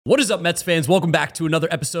What is up, Mets fans? Welcome back to another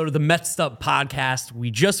episode of the Mets Up podcast. We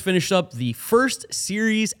just finished up the first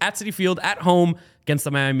series at Citi Field at home against the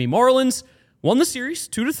Miami Marlins. Won the series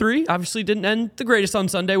 2-3. Obviously didn't end the greatest on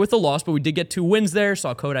Sunday with a loss, but we did get 2 wins there.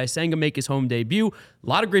 Saw Kodai Senga make his home debut. A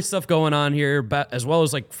lot of great stuff going on here, as well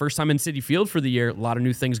as first time in Citi Field for the year. A lot of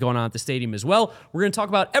new things going on at the stadium as well. We're going to talk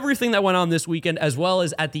about everything that went on this weekend, as well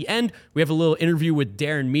as at the end, we have a little interview with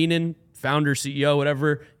Darren Meenan, founder, CEO,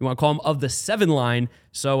 whatever you want to call him, of the 7 line.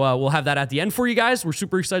 So we'll have that at the end for you guys. We're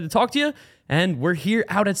super excited to talk to you. And we're here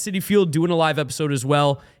out at Citi Field doing a live episode as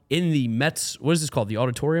well in the Mets, what is this called? The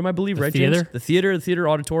auditorium, I believe, right, theater? James? The theater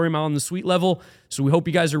auditorium out on the suite level. So we hope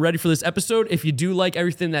you guys are ready for this episode. If you do like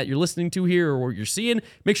everything that you're listening to here or what you're seeing,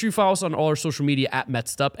 make sure you follow us on all our social media at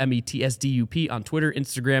MetsStup, METSDUP on Twitter,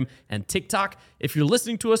 Instagram, and TikTok. If you're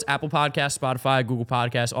listening to us, Apple Podcasts, Spotify, Google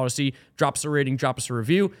Podcasts, Odyssey, drop us a rating, drop us a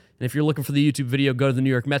review. And if you're looking for the YouTube video, go to the New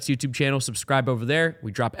York Mets YouTube channel, subscribe over there.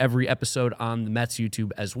 We drop every episode on the Mets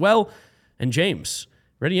YouTube as well. And James,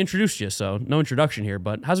 already introduced you, so no introduction here,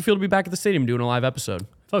 but how's it feel to be back at the stadium doing a live episode?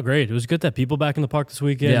 Felt great. It was good to have people back in the park this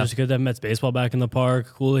weekend. Yeah. It was good to have Mets baseball back in the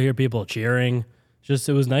park. Cool to hear people cheering. It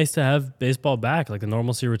was nice to have baseball back, like the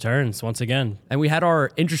normalcy returns once again. And we had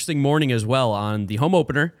our interesting morning as well on the home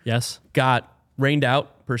opener. Yes. Got rained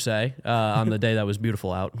out, per se, on the day that was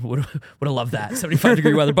beautiful out. Would have loved that,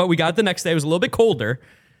 75-degree weather. But we got the next day. It was a little bit colder.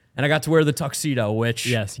 And I got to wear the tuxedo, which...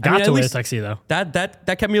 Yes, you got to wear the tuxedo. That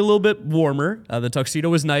kept me a little bit warmer. The tuxedo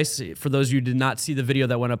was nice. For those of you who did not see the video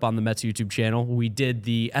that went up on the Mets YouTube channel, we did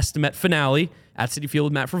the estimate finale at Citi Field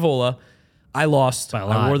with Matt Frivola. I lost. By a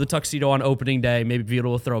lot. I wore the tuxedo on opening day. Maybe Vito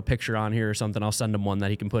will throw a picture on here or something. I'll send him one that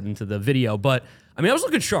he can put into the video. But, I was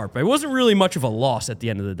looking sharp. It wasn't really much of a loss at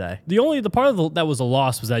the end of the day. The part of that was a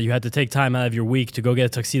loss was that you had to take time out of your week to go get a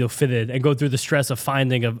tuxedo fitted and go through the stress of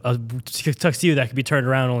finding a tuxedo that could be turned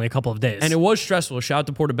around in only a couple of days. And it was stressful. Shout out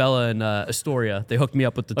to Portobello and Astoria. They hooked me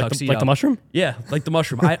up with the tuxedo. Like the mushroom? Yeah, like the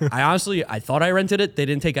mushroom. I honestly, I thought I rented it. They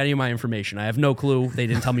didn't take any of my information. I have no clue. They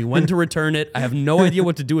didn't tell me when to return it. I have no idea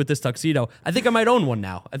what to do with this tuxedo. I think I might own one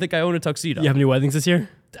now. I think I own a tuxedo. You have any weddings this year?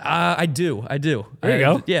 I do. There you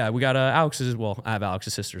go. Yeah, we got Alex's. Well, I have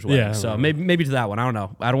Alex's sister's wedding, Yeah, so maybe to that one. I don't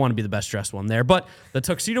know. I don't want to be the best dressed one there, but the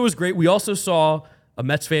tuxedo was great. We also saw a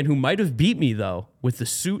Mets fan who might have beat me though with the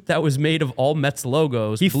suit that was made of all Mets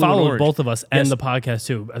logos. He blue and followed orange. both of us and Yes. the podcast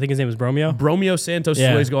too. I think his name was Bromeo. Bromeo Santos is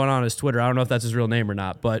Yeah. what he's going on his Twitter. I don't know if that's his real name or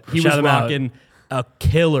not, but he Shout was him out. rocking a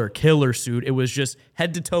killer suit. It was just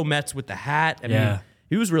head to toe Mets with the hat. I mean,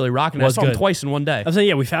 he was really rocking it. I Was saw him good. twice in one day. I'm saying,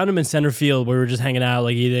 yeah, we found him in center field where we were just hanging out,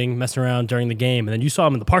 eating, messing around during the game. And then you saw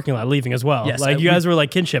him in the parking lot leaving as well. Yes, you guys were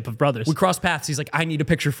like kinship of brothers. We crossed paths. He's like, I need a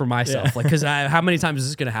picture for myself. Because how many times is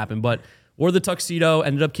this going to happen? But wore the tuxedo,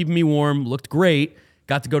 ended up keeping me warm, looked great.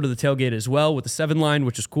 Got to go to the tailgate as well with the 7 line,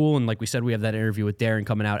 which is cool. And like we said, we have that interview with Darren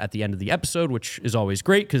coming out at the end of the episode, which is always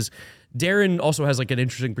great because Darren also has an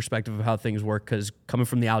interesting perspective of how things work because coming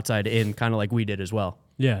from the outside in, kind of like we did as well.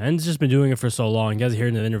 Yeah, and he's just been doing it for so long. You guys hear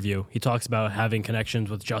in the interview, he talks about having connections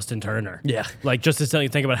with Justin Turner. Yeah. Just to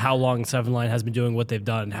think about how long 7 Line has been doing what they've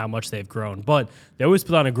done and how much they've grown. But they always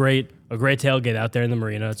put on a great tailgate out there in the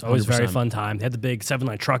marina. It's always a very 100%. fun time. They had the big 7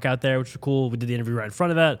 Line truck out there, which was cool. We did the interview right in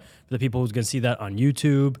front of that for the people who's going to see that on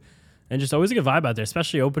YouTube. And just always a good vibe out there,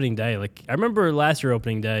 especially opening day. I remember last year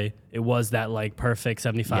opening day, it was that perfect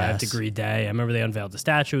 75-degree day. I remember they unveiled the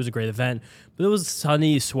statue. It was a great event. But it was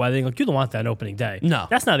sunny, sweating. You don't want that on opening day. No.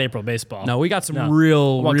 That's not April baseball. No, we got some I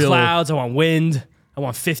real want clouds. I want wind. I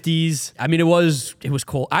want 50s. It was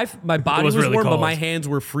cold. My body was really warm, but cold. my hands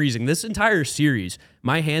were freezing. This entire series,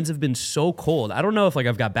 my hands have been so cold. I don't know if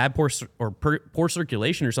I've got bad poor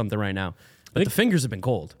circulation or something right now. But the fingers have been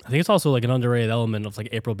cold. I think it's also an underrated element of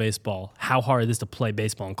April baseball, how hard it is to play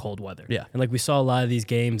baseball in cold weather. Yeah. And we saw a lot of these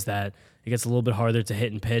games that it gets a little bit harder to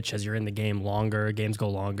hit and pitch as you're in the game longer, games go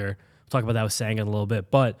longer. We'll talk about that with Senga in a little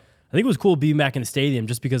bit. But I think it was cool being back in the stadium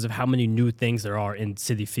just because of how many new things there are in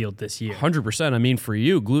Citi Field this year. 100%. For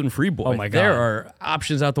you, gluten-free boy. Oh my God. There are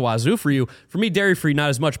options out the wazoo for you. For me, dairy-free, not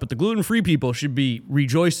as much, but the gluten-free people should be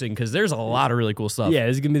rejoicing because there's a lot of really cool stuff. Yeah,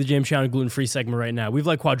 this is going to be the James Chown gluten-free segment right now. We've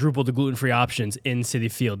quadrupled the gluten-free options in Citi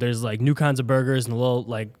Field. There's new kinds of burgers and a little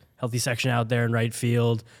healthy section out there in right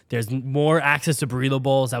field. There's more access to burrito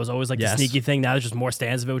bowls. That was always the sneaky thing. Now there's just more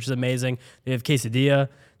stands of it, which is amazing. They have quesadilla.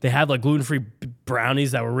 They have gluten-free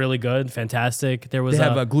brownies that were really good, fantastic. They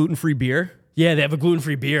have a gluten-free beer. Yeah, they have a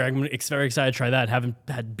gluten-free beer. I'm very excited to try that. Haven't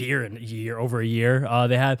had beer in over a year.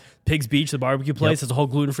 They have Pig's Beach, the barbecue place. It's a whole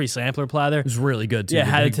gluten-free sampler platter. It was really good too. Yeah,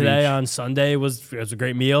 had it today on Sunday. It was a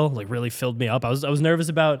great meal. Really filled me up. I was nervous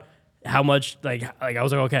about how much I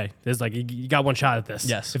was like, okay, there's you got one shot at this.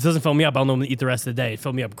 Yes. If it doesn't fill me up, I'll know I'm gonna eat the rest of the day. It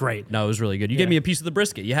filled me up great. No, it was really good. You gave me a piece of the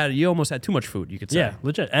brisket. You almost had too much food, you could say. Yeah,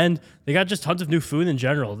 legit. And they got just tons of new food in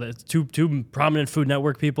general. Two prominent Food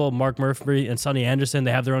Network people, Mark Murphy and Sonny Anderson.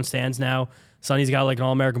 They have their own stands now. Sonny's got an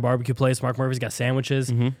all-American barbecue place. Mark Murphy's got sandwiches.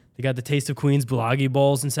 They got the Taste of Queens bulgogi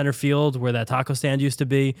bowls in center field where that taco stand used to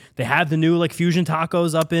be. They have the new fusion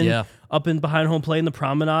tacos up in behind home plate in the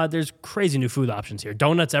promenade. There's crazy new food options here.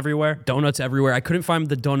 Donuts everywhere. I couldn't find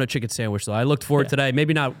the donut chicken sandwich though. I looked for it today.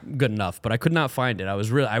 Maybe not good enough, but I could not find it.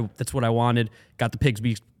 That's what I wanted. Got the Pigs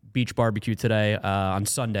Beach barbecue today on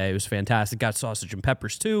Sunday. It was fantastic. Got sausage and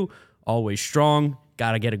peppers too. Always strong.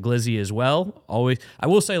 Got to get a glizzy as well. Always. I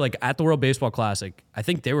will say, at the World Baseball Classic, I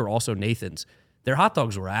think they were also Nathan's. Their hot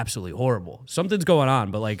dogs were absolutely horrible. Something's going on,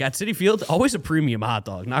 but at Citi Field, always a premium hot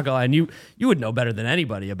dog. Not gonna lie, and you would know better than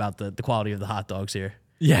anybody about the quality of the hot dogs here.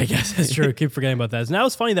 Yeah, I guess that's true. I keep forgetting about that. Now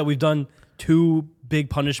it's funny that we've done 2 big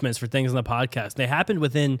punishments for things on the podcast. They happened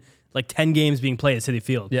within 10 games being played at Citi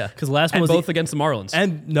Field. Yeah, because the last one was both against the Marlins.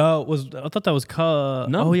 And no, I thought that was no.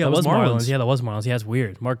 Oh yeah, that it was Marlins. Marlins. Yeah, that was Marlins. Yeah, it's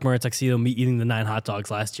weird. Mark Murray Tuxedo me eating the 9 hot dogs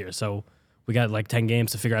last year. So we got 10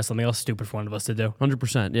 games to figure out something else stupid for one of us to do.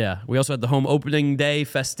 100%, yeah. We also had the home opening day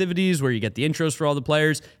festivities where you get the intros for all the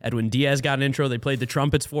players. Edwin Diaz got an intro. They played the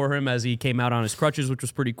trumpets for him as he came out on his crutches, which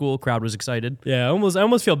was pretty cool. Crowd was excited. Yeah, I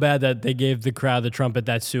almost feel bad that they gave the crowd the trumpet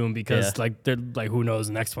that soon because they're who knows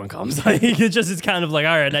the next one comes. It's kind of all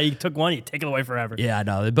right, now you took one, you take it away forever. Yeah, I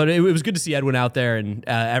know. But it was good to see Edwin out there, and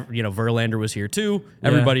Verlander was here too.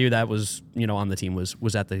 Everybody that was on the team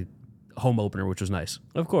was at the home opener, which was nice.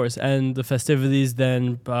 Of course. And the festivities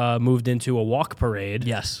then moved into a walk parade.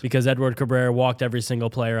 Yes. Because Edward Cabrera walked every single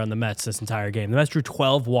player on the Mets this entire game. The Mets drew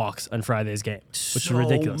 12 walks on Friday's game, which is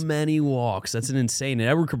ridiculous. So many walks. That's an insane. And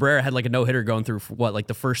Edward Cabrera had a no-hitter going through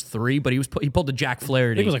the first 3, but he pulled the Jack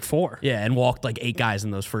Flaherty. I think it was 4. Yeah, and walked 8 guys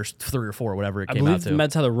in those first 3 or 4, whatever it came out to. I believe the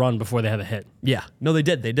Mets had a run before they had a hit. Yeah. No, they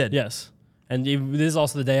did. They did. Yes. And this is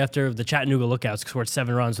also the day after the Chattanooga Lookouts scored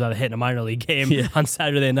 7 runs without a hit in a minor league game on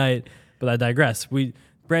Saturday night. But I digress.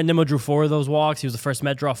 Brandon Nimmo drew 4 of those walks. He was the first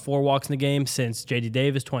Met to draw 4 walks in the game since J.D.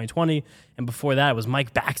 Davis 2020. And before that, it was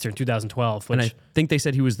Mike Baxter in 2012. And I think they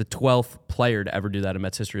said he was the 12th player to ever do that in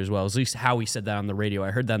Mets history as well. At least how he said that on the radio.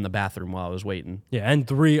 I heard that in the bathroom while I was waiting. Yeah, and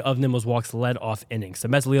 3 of Nimmo's walks led off innings. The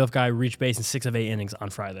Mets leadoff guy reached base in 6 of 8 innings on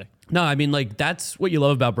Friday. No, I mean, that's what you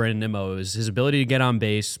love about Brandon Nimmo is his ability to get on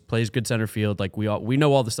base, plays good center field. We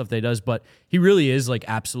know all the stuff that he does, but he really is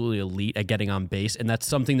absolutely elite at getting on base. And that's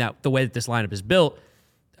something that the way that this lineup is built,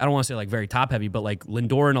 I don't want to say very top heavy, but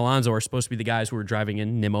Lindor and Alonso are supposed to be the guys who are driving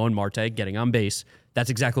in Nimmo and Marte getting on base. That's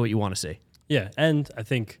exactly what you want to see. Yeah, and I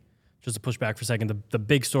think just to push back for a second, the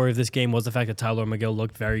big story of this game was the fact that Tyler McGill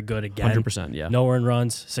looked very good again. 100%, yeah. No earned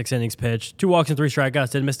runs, 6 innings pitched, 2 walks and 3 strikeouts.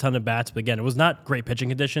 Didn't miss a ton of bats, but again, it was not great pitching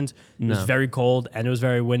conditions. It was very cold and it was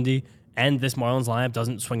very windy. And this Marlins lineup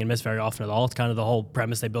doesn't swing and miss very often at all. It's kind of the whole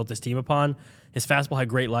premise they built this team upon. His fastball had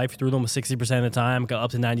great life. He threw them 60% of the time, got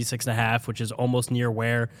up to 96.5, which is almost near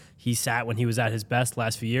where he sat when he was at his best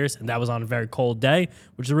last few years. And that was on a very cold day,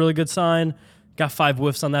 which is a really good sign. Got 5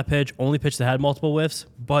 whiffs on that pitch. Only pitch that had multiple whiffs.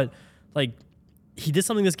 But, he did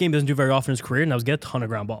something this game doesn't do very often in his career, and that was get a ton of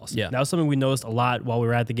ground balls. Yeah. That was something we noticed a lot while we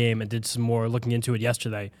were at the game and did some more looking into it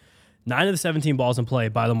yesterday. 9 of the 17 balls in play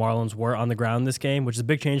by the Marlins were on the ground in this game, which is a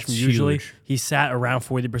big change from usually. Huge. He sat around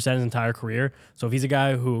 40% his entire career. So if he's a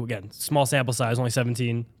guy who, again, small sample size, only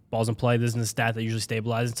 17 balls in play, this isn't a stat that usually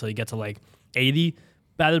stabilizes until you get to 80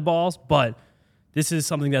 batted balls. But this is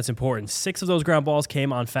something that's important. 6 of those ground balls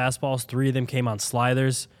came on fastballs. 3 of them came on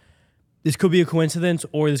sliders. This could be a coincidence,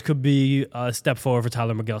 or this could be a step forward for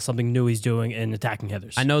Tyler McGill, something new he's doing in attacking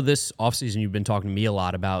hitters. I know this offseason you've been talking to me a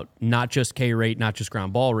lot about not just K rate, not just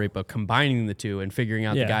ground ball rate, but combining the two and figuring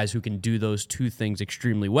out the guys who can do those 2 things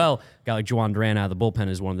extremely well. A guy like Juwan Duran out of the bullpen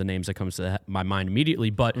is one of the names that comes to my mind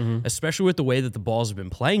immediately, but especially with the way that the balls have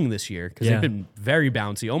been playing this year, because they've been very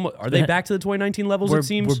bouncy. Almost, are they back to the 2019 levels, it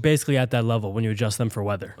seems? We're basically at that level when you adjust them for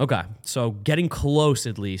weather. Okay, so getting close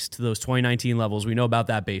at least to those 2019 levels. We know about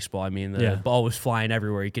that baseball. I mean, the ball was flying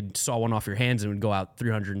everywhere. You could saw one off your hands and it would go out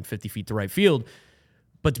 350 feet to right field.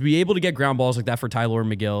 But to be able to get ground balls like that for Tyler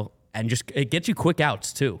McGill, and it gets you quick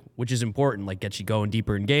outs too, which is important. Gets you going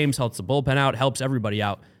deeper in games, helps the bullpen out, helps everybody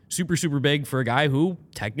out. Super, super big for a guy who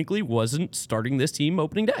technically wasn't starting this team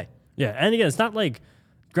opening day. Yeah, and again, it's not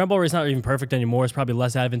ground ball rate's not even perfect anymore. It's probably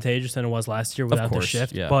less advantageous than it was last year without the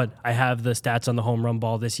shift. Yeah. But I have the stats on the home run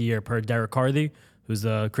ball this year per Derek Carthy, who's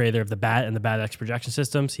the creator of the BAT and the BAT-X projection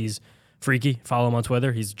systems. He's freaky. Follow him on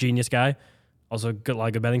Twitter. He's a genius guy. Also, a lot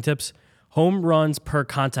of good betting tips. Home runs per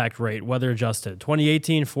contact rate, weather adjusted.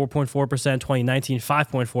 2018, 4.4%. 2019,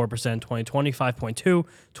 5.4%. 2020, 5.2%.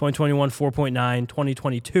 2021, 4.9%.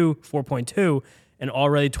 2022, 4.2%. And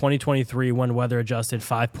already 2023, when weather adjusted,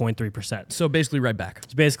 5.3%. So basically right back.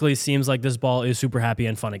 It basically seems like this ball is super happy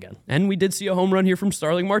and fun again. And we did see a home run here from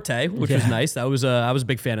Starling Marte, which was nice. I was a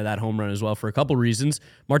big fan of that home run as well for a couple reasons.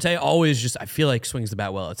 Marte always just, I feel like, swings the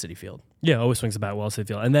bat well at Citi Field. Yeah, always swings the bat well at Citi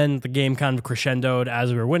Field. And then the game kind of crescendoed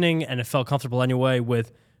as we were winning, and it felt comfortable anyway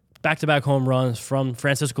with back-to-back home runs from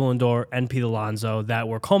Francisco Lindor and Pete Alonso that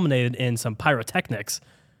were culminated in some pyrotechnics.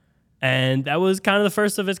 And that was kind of the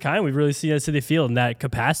first of its kind we've really seen at Citi Field in that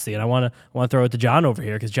capacity. And I want to throw it to John over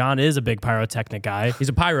here because John is a big pyrotechnic guy. He's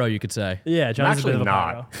a pyro, you could say. Yeah, John's actually a bit of a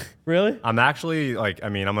not. pyro. Really? I'm actually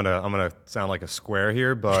I'm gonna sound like a square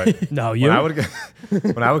here, but No, you.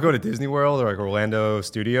 when I would go to Disney World or like Orlando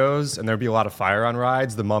Studios, and there'd be a lot of fire on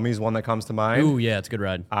rides. The Mummy's one that comes to mind. Ooh, yeah, it's a good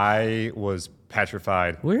ride. I was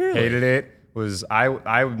petrified. Really? Hated it.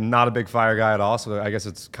 I'm not a big fire guy at all, so I guess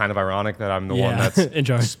it's kind of ironic that I'm the one that's in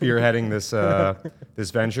charge. spearheading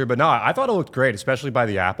this venture. But no, I thought it looked great, especially by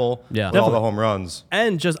the Apple. Yeah. With all the home runs.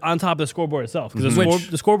 And just on top of the scoreboard itself, because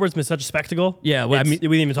the scoreboard's been such a spectacle. Yeah, well, we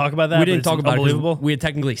didn't even talk about that. We didn't talk about unbelievable. it 'cause we had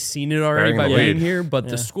technically seen it already by Bearing the being lead. here, but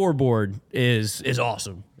the scoreboard is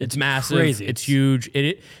awesome. It's massive. crazy. It's huge.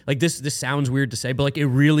 It like this sounds weird to say, but like it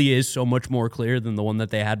really is so much more clear than the one that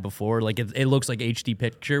they had before. Like it looks like HD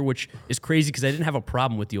picture, which is crazy because I didn't have a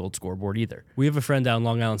problem with the old scoreboard either. We have a friend down in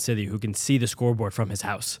Long Island City who can see the scoreboard from his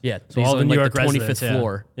house. Yeah, so he's all the on, New like, York the 25th residents,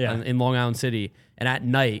 floor yeah. in Long Island City, and at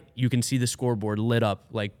night you can see the scoreboard lit up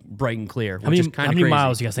like bright and clear. How many crazy.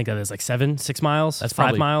 miles do you guys think that is? Like 6 miles? That's 5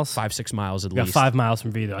 probably miles? 5-6 miles at We got least. 5 miles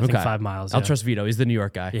from Vito. I think 5 miles. I'll yeah. trust Vito. He's the New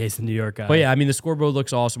York guy. Yeah, he's the New York guy. But yeah, I mean, the scoreboard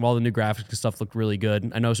looks awesome. All the new graphics and stuff look really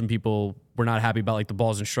good. I know some people were not happy about like the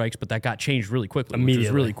balls and strikes, but that got changed really quickly, which was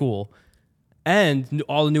Immediately. really cool. And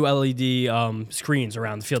all the new LED screens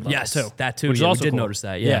around the field level Yes, too. that too. Which is Yeah, we also did cool. notice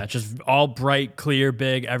that, yeah. just all bright, clear,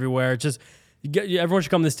 big, everywhere. Everyone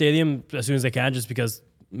should come to the stadium as soon as they can, just because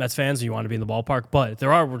Mets fans, you want to be in the ballpark. But there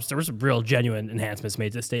were some real genuine enhancements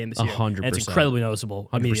made to the stadium this year. 100%. And it's incredibly noticeable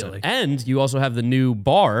 100%. immediately. And you also have the new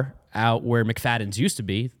bar out where McFadden's used to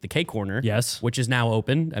be, the K Corner. Yes. Which is now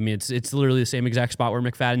open. I mean, it's literally the same exact spot where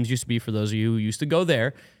McFadden's used to be for those of you who used to go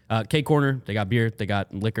there. K Corner, they got beer, they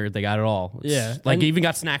got liquor, they got it all. Yeah. Like, And- they even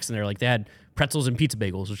got snacks in there. Like, they had pretzels and pizza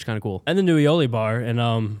bagels, which is kind of cool. And the new Iole bar in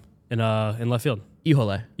left field.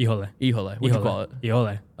 Ihole. Ihole. What'd you call it?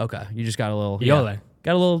 Iole. Okay. You just got a little... Iole.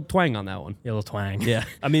 Got a little twang on that one. A little twang. Yeah.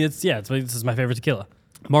 I mean, this is my favorite tequila.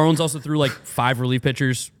 Marlins also threw like 5 relief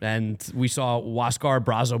pitchers, and we saw Huascar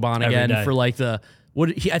Brazoban again day. for like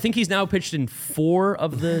I think he's now pitched in 4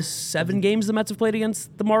 of the 7 games the Mets have played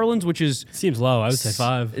against the Marlins, which is Seems low. I would say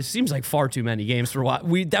 5. It seems like far too many games for what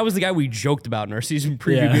that was the guy we joked about in our season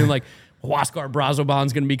preview, Yeah. being like Huascar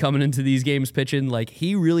Brazoban's going to be coming into these games pitching. Like,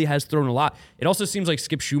 he really has thrown a lot. It also seems like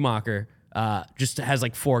Skip Schumacher just has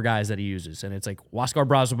like 4 guys that he uses, and it's like Huascar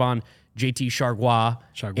Brazoban, JT Chargois,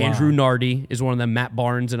 Andrew Nardi is one of them, Matt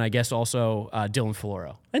Barnes, and I guess also Dylan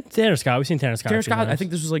Floro. And Tanner Scott. We've seen Tanner Scott. Tanner Scott, I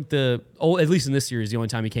think this was like at least in this series, the only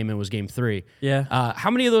time he came in was game 3. Yeah.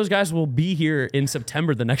 How many of those guys will be here in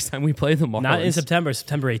September the next time we play the Marlins? Not in September,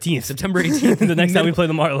 September 18th. September 18th. The next time we play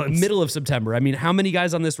the Marlins. Middle of September. I mean, how many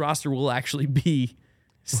guys on this roster will actually be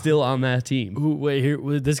still on that team? Wait, here.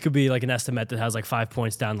 This could be like an estimate that has like 5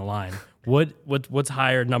 points down the line. What's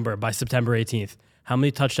higher number by September 18th? How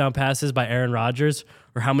many touchdown passes by Aaron Rodgers,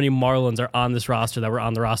 or how many Marlins are on this roster that were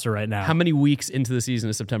on the roster right now? How many weeks into the season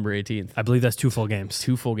is September 18th? I believe that's 2 full games.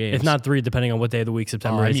 2 full games. If not 3, depending on what day of the week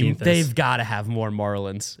September 18th is. They've got to have more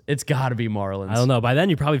Marlins. It's got to be Marlins. I don't know. By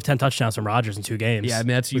then, you probably have 10 touchdowns from Rodgers in 2 games. Yeah, I mean,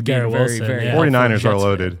 that's you With being Garrett very, Wilson, very yeah. helpful 49ers are Jets fan.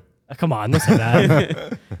 loaded. Come on, don't say that.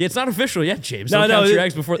 Yeah, it's not official yet, James. No, Don't no, count your it-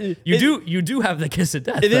 eggs before it- you do have the kiss of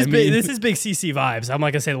death. It is I big. mean- This is big CC vibes. I'm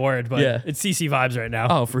not gonna say the word, but Yeah. it's CC vibes right now.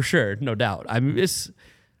 Oh, for sure, no doubt. I mean,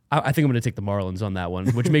 I think I'm going to take the Marlins on that one,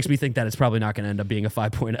 which makes me think that it's probably not going to end up being a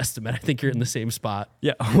 5-point estimate. I think you're in the same spot.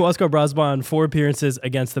 Yeah, Huascar Brazoban, 4 appearances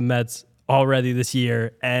against the Mets already this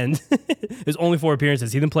year, and there's only 4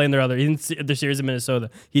 appearances. He didn't play in their series in Minnesota.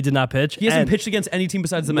 He did not pitch. He hasn't pitched against any team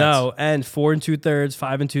besides the Mets. No, and 4 2/3,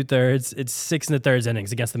 5 2/3. It's 6 1/3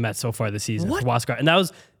 innings against the Mets so far this season. What? For Huascar,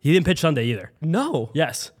 and he didn't pitch Sunday either. No.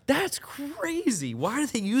 Yes. That's crazy. Why are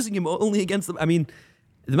they using him only against them? I mean,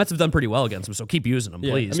 the Mets have done pretty well against him, so keep using them,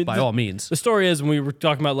 please, by all means. The story is, when we were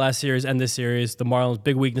talking about last series and this series, the Marlins'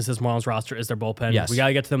 big weakness this Marlins roster is their bullpen. Yes. We got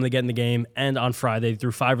to get to them to get in the game, and on Friday,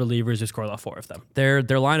 through 5 relievers, who scored all 4 of them. Their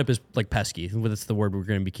lineup is like pesky. That's the word we're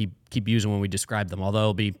going to be keep using when we describe them, although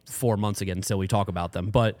it'll be 4 months again until we talk about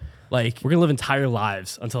them. But like, we're going to live entire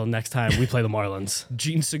lives until the next time we play the Marlins.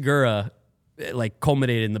 Gene Segura like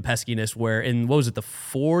culminated in the peskiness where in, what was it, the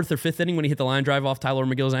 4th or 5th inning when he hit the line drive off Tyler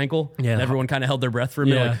McGill's ankle? Yeah. And everyone kind of held their breath for a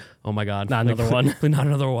minute, like, oh my God. Not another one. Not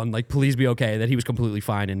another one. Like, please be okay. That he was completely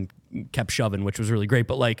fine and kept shoving, which was really great.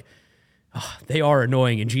 But like, they are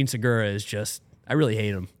annoying, and Gene Segura is just, I really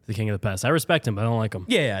hate him. The king of the pest. I respect him, but I don't like him.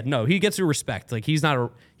 Yeah, no, he gets your respect. Like, he's a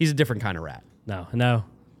different kind of rat. No.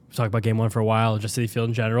 We've talked about game 1 for a while, just Citi Field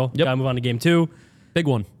in general. Yep. Got to move on to game 2. Big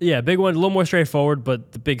one. Yeah, big one. A little more straightforward,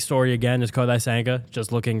 but the big story again is Kodai Senga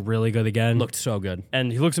just looking really good again. Looked so good.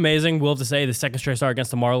 And he looks amazing. We'll have to say the second straight start against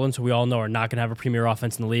the Marlins, who we all know are not going to have a premier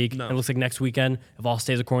offense in the league. No. And it looks like next weekend, if all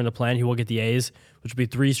stays according to plan, he will get the A's, which will be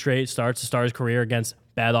 3 straight starts to start his career against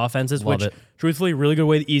bad offenses, Love which, it. truthfully, really good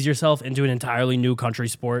way to ease yourself into an entirely new country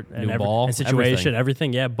sport and New ball, and situation,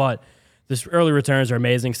 everything. Yeah, but this early returns are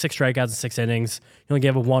amazing. 6 strikeouts in 6 innings. He only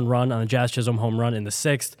gave up 1 run on a Jazz Chisholm home run in the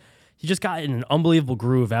 6th. He just got in an unbelievable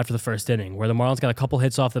groove after the first inning, where the Marlins got a couple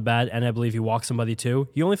hits off the bat, and I believe he walked somebody too.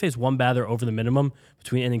 He only faced 1 batter over the minimum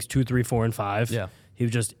between innings 2, 3, 4, and 5. Yeah. He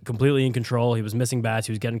was just completely in control. He was missing bats.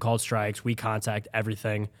 He was getting called strikes, weak contact,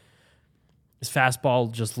 everything. His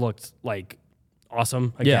fastball just looked like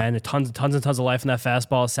awesome. Again, tons and tons of life in that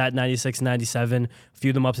fastball. Sat 96 and 97, a few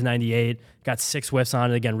of them up to 98. Got 6 whiffs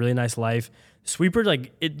on it. Again, really nice life. Sweeper,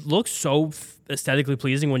 like, it looks so aesthetically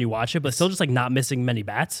pleasing when you watch it, but still just like not missing many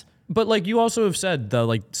bats. But like you also have said, though,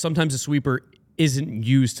 like sometimes a sweeper isn't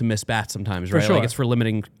used to miss bats sometimes, right? sure. Like it's for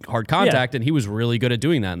limiting hard contact, and he was really good at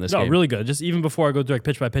doing that in this game. No, really good. Just even before I go through like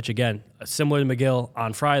pitch by pitch again, similar to McGill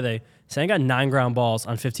on Friday, Senga got 9 ground balls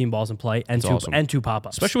on 15 balls in play and two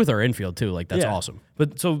pop-ups. Especially with our infield, too. Like, that's awesome.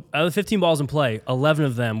 But so out of the 15 balls in play, 11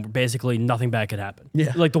 of them were basically nothing bad could happen.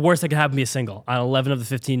 Yeah. Like the worst that could happen be a single. On 11 of the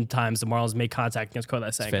 15 times the Marlins made contact against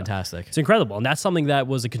Kodai Senga. Fantastic. It's incredible. And that's something that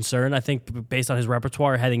was a concern, I think, based on his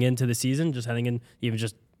repertoire heading into the season, just heading in, even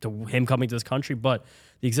just to him coming to this country. But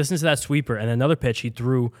the existence of that sweeper and another pitch he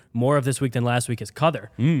threw more of this week than last week is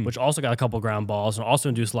Kodai, which also got a couple ground balls and also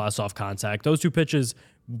induced a lot of soft contact. Those 2 pitches,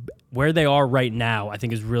 where they are right now, I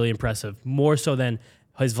think is really impressive, more so than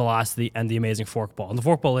his velocity and the amazing forkball. And the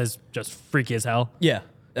forkball is just freaky as hell. Yeah.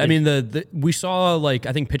 I mean, we saw, like,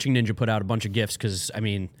 I think Pitching Ninja put out a bunch of GIFs because, I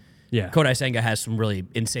mean, Kodai Senga has some really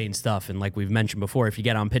insane stuff. And like we've mentioned before, if you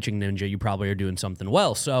get on Pitching Ninja, you probably are doing something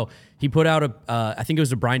well. So he put out I think it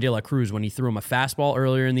was a Brian De La Cruz when he threw him a fastball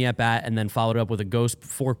earlier in the at-bat and then followed up with a ghost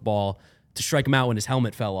forkball to strike him out when his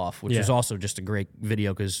helmet fell off, which was also just a great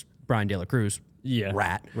video because Brian De La Cruz,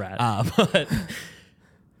 rat. But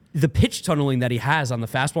the pitch tunneling that he has on the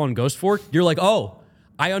fastball and ghost fork, you're like, oh,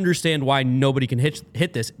 I understand why nobody can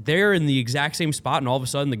hit this. They're in the exact same spot, and all of a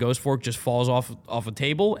sudden the ghost fork just falls off a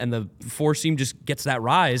table, and the 4-seam just gets that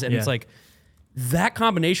rise, and it's like that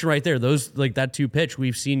combination right there. Those like that 2 pitch,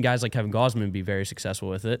 we've seen guys like Kevin Gausman be very successful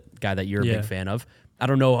with it. Guy that you're a big fan of. I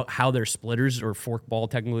don't know how their splitters or forkball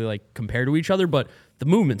technically like compare to each other, but the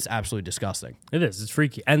movement's absolutely disgusting. It is. It's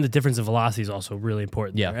freaky. And the difference in velocity is also really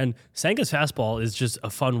important. Yeah. There. And Senga's fastball is just a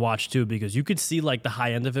fun watch too, because you could see like the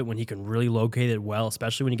high end of it when he can really locate it well,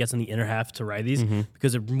 especially when he gets in the inner half to righties,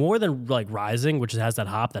 because it more than like rising, which has that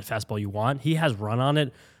hop, that fastball you want, he has run on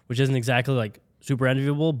it, which isn't exactly like super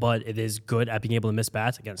enviable, but it is good at being able to miss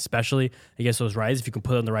bats, again, especially against those righties if you can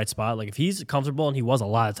put it in the right spot. Like if he's comfortable, and he was a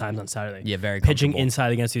lot of times on Saturday. Yeah, very pitching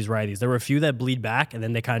inside against these righties. There were a few that bleed back and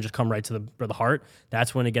then they kind of just come right to the heart.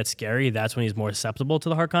 That's when it gets scary. That's when he's more susceptible to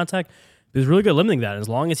the heart contact. But he's really good limiting that. And as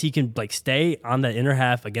long as he can like stay on that inner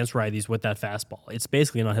half against righties with that fastball, it's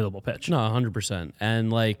basically an unhittable pitch. No, 100%.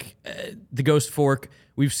 And like the ghost fork,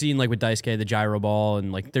 we've seen like with Daisuke, the gyro ball,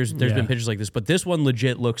 and like there's been pitches like this, but this one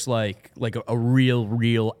legit looks like a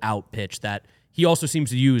real out pitch that he also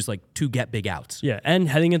seems to use like to get big outs. Yeah, and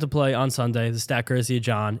heading into play on Sunday, the stat courtesy of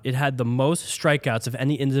John, it had the most strikeouts of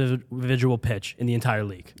any individual pitch in the entire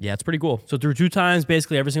league. Yeah, it's pretty cool. So through 2 times,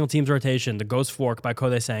 basically every single team's rotation, the ghost fork by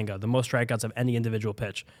Kodai Senga, the most strikeouts of any individual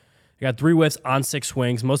pitch. He got 3 whiffs on 6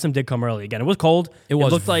 swings. Most of them did come early. Again, it was cold. It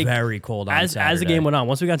looked like very cold on as Saturday. the game went on.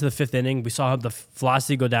 Once we got to the 5th inning, we saw the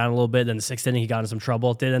velocity go down a little bit. Then the 6th inning, he got in some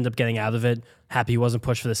trouble. Did end up getting out of it. Happy he wasn't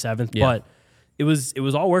pushed for the 7th. Yeah. But it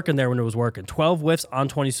was all working there when it was working. 12 whiffs on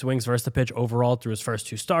 20 swings versus the pitch overall through his first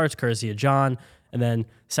 2 starts, courtesy of John. And then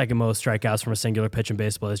second most strikeouts from a singular pitch in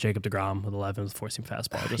baseball is Jacob deGrom with 11 with a 4-seam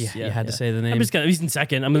fastball. You had to say the name. I'm just gonna. He's in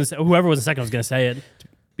second. I'm gonna say whoever was in second. I was gonna say it.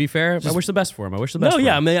 Be fair, I wish the best for him. I wish the best. No, for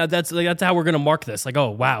yeah, I him. mean that's how we're gonna mark this. Like, oh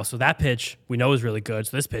wow, so that pitch we know is really good.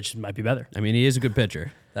 So this pitch might be better. I mean, he is a good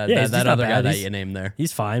pitcher. Yeah, That he's not other guy bad. that you named there.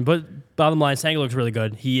 He's fine, but bottom line, Senga looks really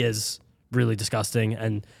good. He is really disgusting,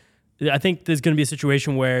 and I think there's going to be a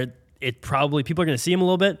situation where people are going to see him a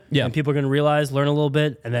little bit, and people are going to learn a little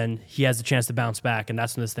bit, and then he has a chance to bounce back, and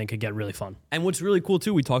that's when this thing could get really fun. And what's really cool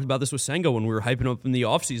too, we talked about this with Senga when we were hyping up in the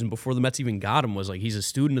offseason before the Mets even got him, was like he's a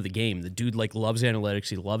student of the game. The dude like loves analytics,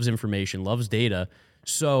 he loves information, loves data.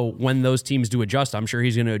 So when those teams do adjust, I'm sure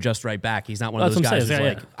he's going to adjust right back. He's not one of those guys who's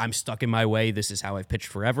like, I'm stuck in my way. This is how I've pitched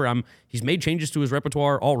forever. He's made changes to his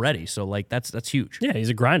repertoire already. So like that's huge. Yeah, he's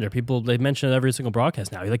a grinder. They mention it every single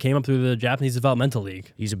broadcast now. He came up through the Japanese Developmental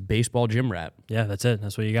League. He's a baseball gym rat. Yeah, that's it.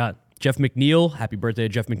 That's what you got. Jeff McNeil, happy birthday to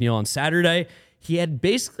Jeff McNeil on Saturday. He had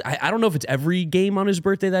basically, I don't know if it's every game on his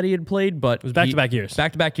birthday that he had played, but it was back-to-back years.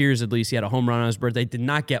 Back-to-back years at least. He had a home run on his birthday. Did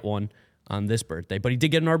not get one on this birthday, but he did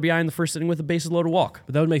get an RBI in the first inning with a bases loaded walk.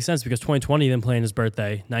 But that would make sense because 2020 he didn't play in his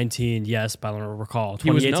birthday. 19, yes, but I don't recall. He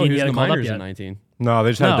was 2018 in the hadn't called up minors yet. in 19. No,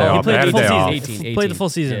 they just had a day He off. They played had the a full day season. off. 18. He played the full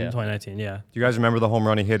season in 2019, yeah. Do you guys remember the home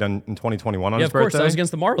run he hit in 2021 on Yeah, his of course. birthday? That was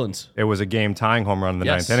against the Marlins. It was a game-tying home run in the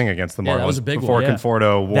Yes. ninth inning against the Marlins. Yeah, that was a big before one, yeah.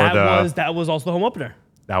 Conforto wore That was also the home opener.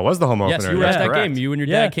 That was the home Yes, opener. you were at That's that correct. game. You and your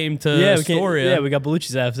dad came to Astoria. We got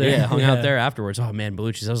Belucci's after. Yeah, hung out there afterwards. Oh, man,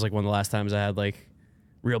 Belucci's. That was like one of the last times I had like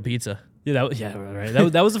real pizza. Yeah,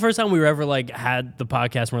 right. That was the first time we were ever like had the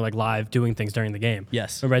podcast and we're like live doing things during the game.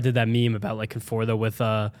 Yes. Remember I did that meme about like Conforto with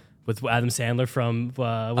Adam Sandler from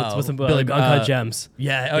what's the Billy- Uncut Gems.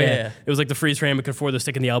 Yeah. Yeah. It was like the freeze frame of Conforto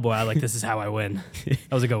sticking the elbow out like this is how I win. That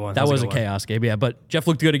was a good one. That was a good one. chaos game. Yeah, but Jeff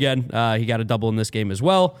looked good again. He got a double in this game as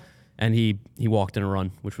well, and he walked in a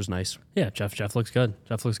run, which was nice. Yeah, Jeff looks good.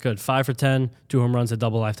 Jeff looks good. 5 for 10, 2 home runs, a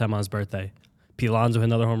double lifetime on his birthday. Pete Alonso hit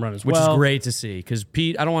another home run as Which well. is great to see because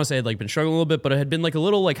Pete, I don't want to say had like been struggling a little bit, but it had been like a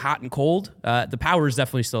little like hot and cold. The power is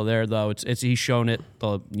definitely still there though. He's shown it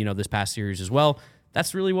this past series as well.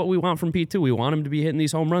 That's really what we want from Pete too. We want him to be hitting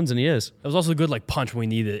these home runs, and he is. It was also a good like punch when we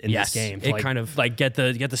needed it in Yes, this game. it kind of like get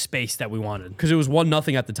the space that we wanted. Because it was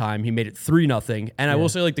 1-0 at the time. He made it 3-0. And I will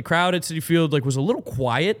say, like, the crowd at Citi Field like was a little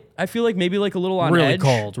quiet. I feel like maybe like a little on Really edge.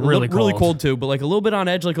 cold. Really Really cold too, but like a little bit on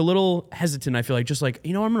edge, like a little hesitant. I feel like just like,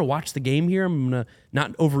 I'm going to watch the game here. I'm going to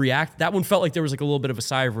not overreact. That one felt like there was like a little bit of a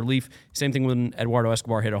sigh of relief. Same thing when Eduardo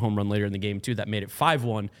Escobar hit a home run later in the game too. That made it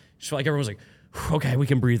 5-1. Just felt like everyone was like, okay, we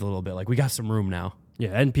can breathe a little bit. Like we got some room now.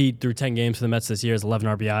 Yeah, and Pete through 10 games for the Mets this year is 11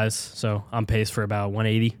 RBIs, so on pace for about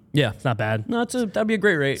 180. Yeah. It's not bad. No, that'd be a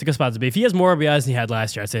great rate. It's a good spot to be. If he has more RBIs than he had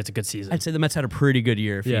last year, I'd say it's a good season. I'd say the Mets had a pretty good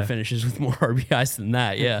year if he finishes with more RBIs than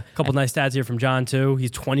that. Yeah. A couple nice stats here from John, too. He's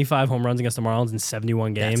 25 home runs against the Marlins in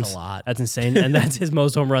 71 games. That's a lot. That's insane. And that's his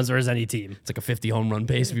most home runs versus any team. It's like a 50 home run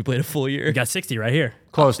pace if you played a full year. He got 60 right here.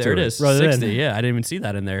 Close There to it is. Wrote it in. 60. Yeah, I didn't even see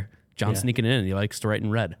that in there. John sneaking in. He likes to write in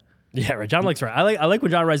red. Yeah, right. John likes to write. I like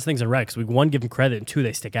when John writes things in red because we, one, give him credit, and 2,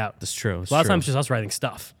 they stick out. That's true. A lot of times it's just us writing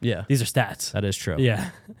stuff. Yeah. These are stats. That is true. Yeah.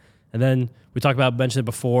 And then we talked about, mentioned it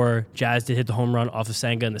before, Jazz did hit the home run off of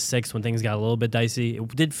Senga in the 6th when things got a little bit dicey.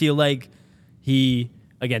 It did feel like he,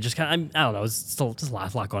 again, just kind of, I don't know, it's still just a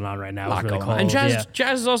lot going on right now. It's really cold. And Jazz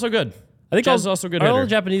is also good. I think Jazz is also a good all hitter. the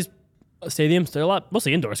Japanese stadiums, they're a lot,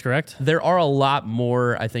 mostly indoors, correct? There are a lot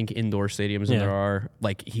more, I think, indoor stadiums than there are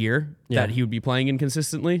like here that he would be playing in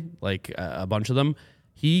consistently, like a bunch of them.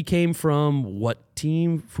 He came from what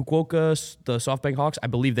team? Fukuoka, the SoftBank Hawks. I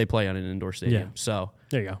believe they play on an indoor stadium. Yeah. So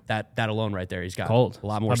There you go. that alone right there, he's got Cold. a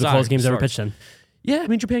lot more. Probably the coldest games ever stars. pitched in. Yeah, I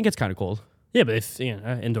mean Japan gets kind of cold. Yeah, but if,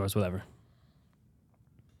 indoors, whatever.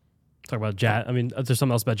 Talk about Jazz. I mean, there's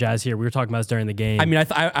something else about Jazz here. We were talking about this during the game. I mean,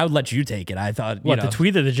 I would let you take it. I thought the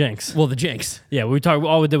tweet or the jinx? Well, the jinx. Yeah,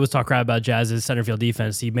 all we did was talk crap about Jazz's center field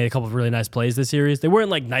defense. He made a couple of really nice plays this series. They weren't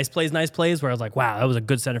like nice plays where I was like, wow, that was a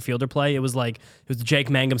good center fielder play. It was the Jake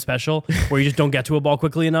Mangum special where you just don't get to a ball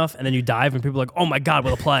quickly enough and then you dive and people are like, oh my God,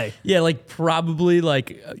 what a play. Yeah, like probably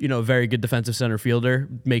a very good defensive center fielder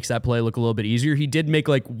makes that play look a little bit easier. He did make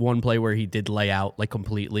like one play where he did lay out like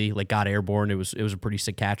completely, like got airborne. It was a pretty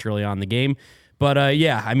sick catch early on in the game. But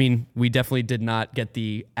I mean, we definitely did not get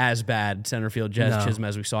the as bad center field Jazz Chisholm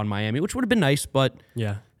as we saw in Miami, which would have been nice. But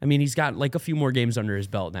yeah, I mean, he's got like a few more games under his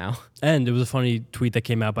belt now. And it was a funny tweet that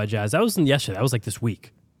came out by Jazz. That wasn't yesterday. That was like this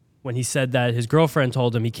week when he said that his girlfriend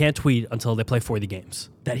told him he can't tweet until they play 40 games.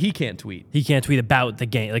 That he can't tweet. He can't tweet about the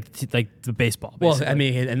game, like the baseball. Basically. Well, I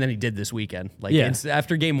mean, and then he did this weekend.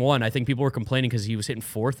 After game 1, I think people were complaining because he was hitting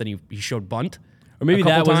fourth and he showed bunt. Or maybe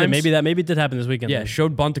that was it. Maybe Maybe it did happen this weekend. Yeah,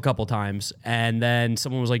 showed bunt a couple times, and then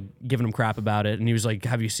someone was like giving him crap about it, and he was like,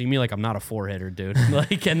 "Have you seen me? Like, I'm not a 4-hitter, dude."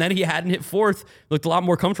 And then he hadn't hit fourth, looked a lot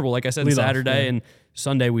more comfortable. Like I said Lead Saturday, off, yeah. and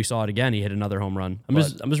Sunday we saw it again. He hit another home run. I'm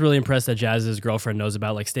just really impressed that Jazz's girlfriend knows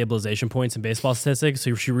about like stabilization points in baseball statistics.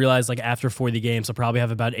 So she realized like after 40 games, he'll probably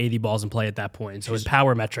have about 80 balls in play at that point. So his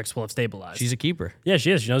power metrics will have stabilized. She's a keeper. Yeah,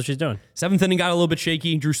 she is. She knows what she's doing. Seventh inning got a little bit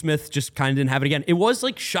shaky. Drew Smith just kind of didn't have it again. It was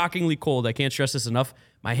like shockingly cold. I can't stress this enough.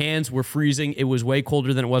 My hands were freezing. It was way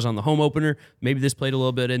colder than it was on the home opener. Maybe this played a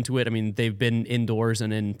little bit into it. I mean, they've been indoors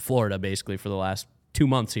and in Florida basically for the last 2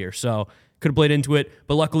 months here. So could have played into it.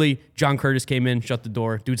 But luckily, John Curtis came in, shut the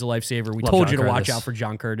door. Dude's a lifesaver. We told you to watch out for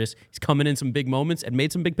John Curtis. He's coming in some big moments and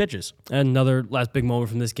made some big pitches. And another last big moment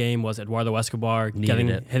from this game was Eduardo Escobar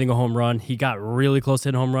hitting a home run. He got really close to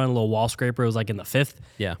hitting a home run, a little wall scraper. It was like in the fifth.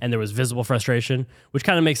 Yeah. And there was visible frustration, which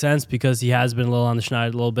kind of makes sense because he has been a little on the schneid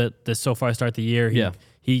a little bit this so far start the year.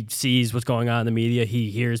 He sees what's going on in the media. He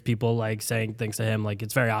hears people like saying things to him. Like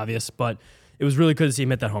it's very obvious, but it was really good to see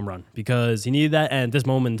him hit that home run because he needed that. And at this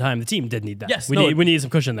moment in time, the team did need that. Yes, we need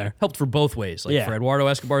some cushion there. Helped for both ways, like for Eduardo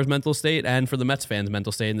Escobar's mental state and for the Mets fans'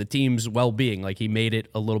 mental state and the team's well-being. Like he made it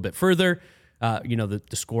a little bit further. The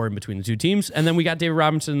score in between the two teams, and then we got David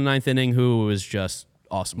Robinson in the ninth inning, who was just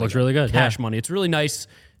awesome. Looks really good. Cash money. It's really nice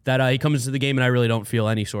that he comes into the game, and I really don't feel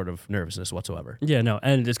any sort of nervousness whatsoever. Yeah, no,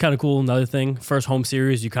 and it's kind of cool. Another thing, first home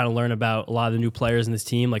series, you kind of learn about a lot of the new players in this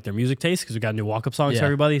team, like their music taste, because we got new walk-up songs for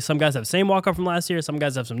everybody. Some guys have the same walk-up from last year. Some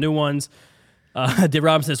guys have some new ones. Dave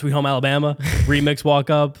Robinson, Sweet Home Alabama, remix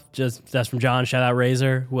walk-up. That's from John. Shout out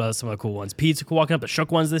Razor. Who else? Some of the cool ones. Pete's walking up the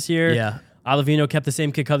Shook ones this year. Yeah. Alavino kept the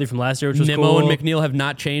same Kid Cudi from last year, which was Nimmo cool. and McNeil have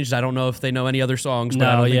not changed. I don't know if they know any other songs, but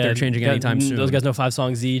I don't think they're changing anytime soon. Those guys know 5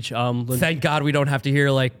 songs each. Thank God we don't have to hear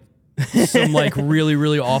like some like really,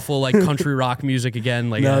 really awful like country rock music again.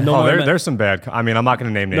 Like there's some bad. I mean, I'm not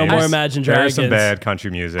going to name names. No more Imagine Dragons. There's some bad country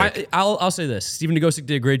music. I'll say this: Stephen Nagosic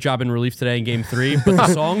did a great job in relief today in Game 3, but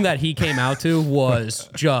the song that he came out to was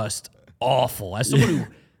just awful. As someone who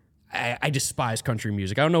I despise country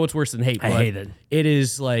music, I don't know what's worse than hate. I hate it. It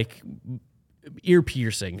is like ear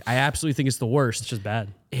piercing. I absolutely think it's the worst. It's just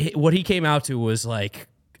bad. What he came out to was like,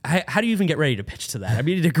 how do you even get ready to pitch to that? I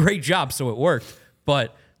mean, he did a great job, so it worked.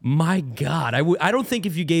 But my God, I don't think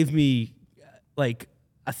if you gave me like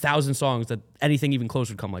 1,000 songs that anything even close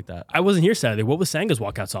would come like that. I wasn't here Saturday. What was Senga's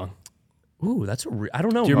walkout song? Ooh, that's I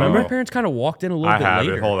don't know. Do you remember? My parents kind of walked in a little bit later. I have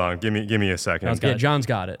it. Hold on. Give me a second. John's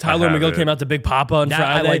got it. Tyler McGill came out to Big Papa on Friday.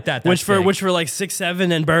 I like that. Which for like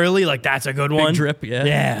 6'7" and Burley, like that's a good one. Big drip, yeah.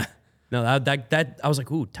 Yeah. No, that I was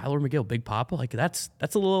like, ooh, Tyler McGill, Big Papa, like that's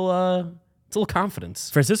a little it's a little confidence.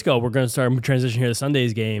 Francisco, we're going to start transition here to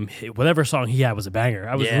Sunday's game. Whatever song he had was a banger.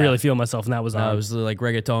 I was really feeling myself, and that was on. It was like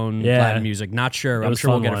reggaeton, Latin music. Not sure. I'm sure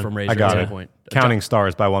we'll get it from Razor I got at it. some point. Counting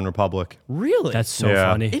Stars by One Republic. Really? That's so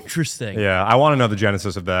funny. Interesting. Yeah, I want to know the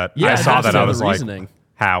genesis of that. Yeah, I saw that. I was like, reasoning.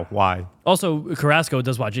 how? Why? Also, Carrasco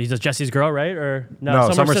does watch it. He does Jesse's Girl, right? Or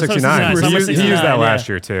no, Summer 69. He used that last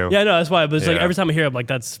year, too. Yeah, no, that's why. But it's like every time I hear it, I'm like,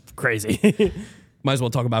 that's crazy. Might as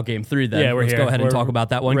well talk about Game 3 then. Yeah, Let's go ahead and talk about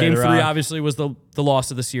that one. Game 3 obviously was the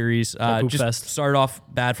loss of the series. Just started off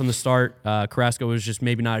bad from the start. Carrasco was just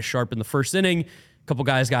maybe not as sharp in the first inning. A couple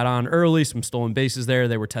guys got on early, some stolen bases there.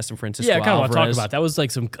 They were testing Francisco Alvarez. Yeah, I kind of want to talk about that. Was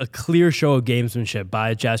like a clear show of gamesmanship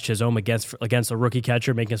by Jazz Chisholm against a rookie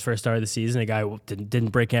catcher making his first start of the season, a guy who didn't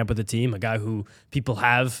break camp with the team, a guy who people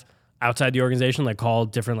have outside the organization, like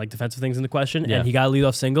called different like defensive things into question, and he got a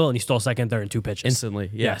leadoff single, and he stole second, third, and 2 pitches instantly.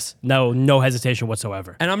 Yes, no hesitation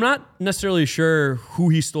whatsoever. And I'm not necessarily sure who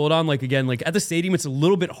he stole it on. Like again, like at the stadium, it's a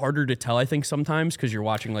little bit harder to tell. I think sometimes because you're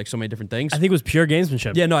watching like so many different things. I think it was pure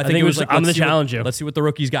gamesmanship. Yeah, no, I think it was like I'm gonna challenge you. Let's see what the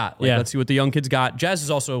rookies got. Like, let's see what the young kids got. Jazz is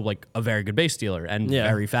also like a very good base stealer and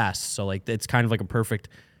very fast. So like it's kind of like a perfect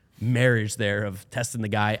marriage there of testing the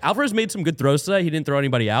guy. Alvarez made some good throws today. He didn't throw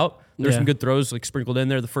anybody out. There's some good throws like sprinkled in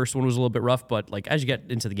there. The first one was a little bit rough, but like as you get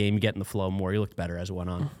into the game, you get in the flow more. He looked better as it went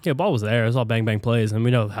on. Yeah, ball was there. It was all bang plays, and we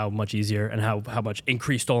know how much easier and how much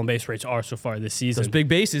increased stolen base rates are so far this season. Those big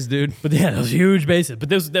bases, dude. But yeah, those huge bases. But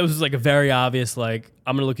that was like a very obvious like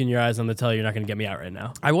I'm gonna look in your eyes and I'm gonna tell you you're not gonna get me out right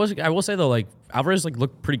now. I will say though, like Alvarez like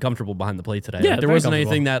looked pretty comfortable behind the plate today. Yeah, like, there wasn't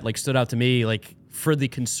anything that like stood out to me like for the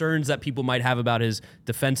concerns that people might have about his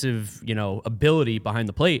defensive, ability behind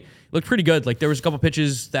the plate. It looked pretty good. Like there was a couple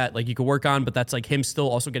pitches that like you could work on, but that's like him still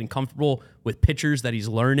also getting comfortable with pitchers that he's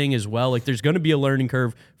learning as well. Like there's going to be a learning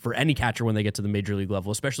curve for any catcher when they get to the major league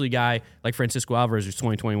level, especially a guy like Francisco Alvarez who's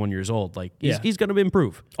 21 years old. Like he's going to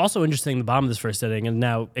improve. Also interesting, the bottom of this first inning, and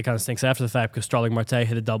now it kind of stinks after the fact because Starling Marte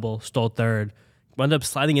hit a double, stole third, wound up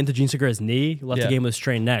sliding into Gene Segura's knee, left the game with a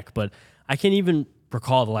strained neck. But I can't even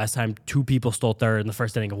recall the last time 2 people stole third in the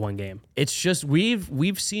first inning of one game. It's just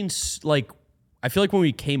we've seen like I feel like when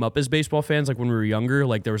we came up as baseball fans, like when we were younger,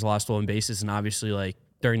 like there was a lot of stolen bases, and obviously like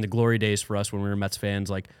during the glory days for us when we were Mets fans,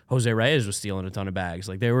 like Jose Reyes was stealing a ton of bags.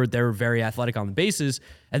 Like they were very athletic on the bases.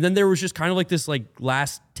 And then there was just kind of like this like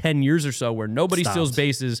last 10 years or so where nobody steals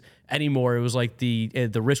bases anymore. It was like the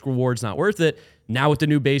risk reward's not worth it. Now with the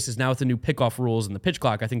new bases, now with the new pickoff rules and the pitch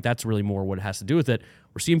clock, I think that's really more what it has to do with it.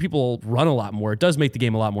 We're seeing people run a lot more. It does make the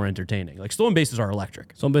game a lot more entertaining. Like stolen bases are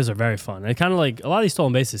electric. Stolen bases are very fun. And kind of like a lot of these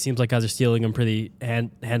stolen bases seems like guys are stealing them pretty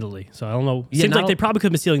handily. So I don't know. Seems like they probably could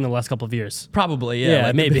have been stealing them the last couple of years. Probably, yeah.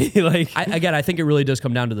 Like, maybe. I think it really does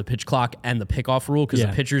come down to the pitch clock and the pickoff rule because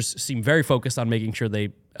the pitchers seem very focused on making sure they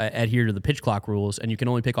adhere to the pitch clock rules, and you can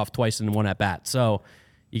only pick off twice in one at bat. So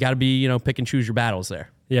you got to be, pick and choose your battles there.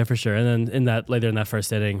 Yeah, for sure. And then later in that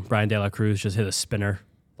first inning, Brian De La Cruz just hit a spinner.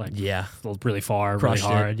 Really far, crushed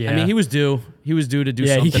really hard. It. Yeah. I mean, he was due to do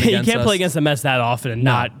something. He can't play against the Mets that often and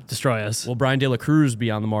not destroy us. Will Brian De La Cruz be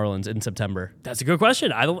on the Marlins in September? That's a good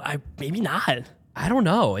question. Maybe not. I don't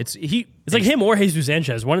know. It's like him or Jesus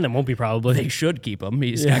Sanchez. One of them won't be probably. They should keep him.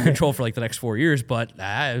 He's got control for like the next 4 years. But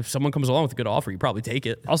if someone comes along with a good offer, you probably take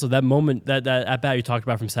it. Also, that moment, that at bat you talked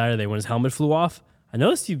about from Saturday when his helmet flew off. I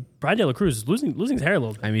noticed Brian De La Cruz is losing his hair a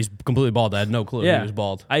little bit. I mean, he's completely bald. I had no clue he was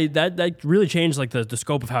bald. That really changed like the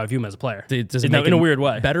scope of how I view him as a player. Does in a weird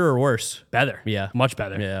way. Better or worse? Better. Yeah. Much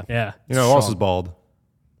better. Yeah. You know who else is bald?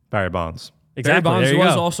 Barry Bonds. Exactly. Barry Bonds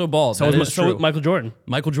was also bald. So was Michael Jordan.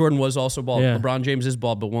 Michael Jordan was also bald. Yeah. LeBron James is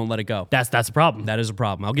bald, but won't let it go. That's a problem. That is a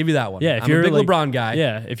problem. I'll give you that one. Yeah, if I'm you're a big like, LeBron guy.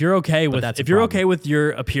 Yeah, if you're okay with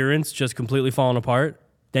your appearance just completely falling apart,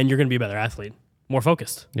 then you're going to be a better athlete, more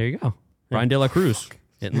focused. There you go. Brian De La Cruz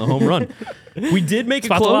hitting the home run. We did make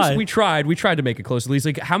it close. We tried to make it close at least.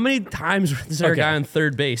 Like, how many times was there a guy on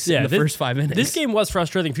third base in the first 5 minutes? This game was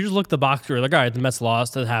frustrating. If you just look at the box score, like, all right, the Mets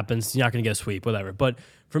lost. That happens. You're not going to get a sweep, whatever. But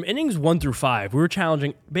from innings 1 through 5, we were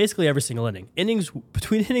challenging basically every single inning.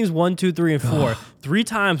 Between innings 1, 2, 3, and 4, 3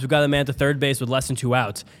 times we got a man to third base with less than 2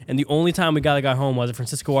 outs. And the only time we got a guy home was a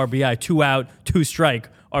Francisco RBI, 2 out, 2 strike.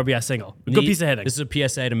 RBI single. Good piece of hitting. This is a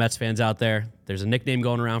PSA to Mets fans out there. There's a nickname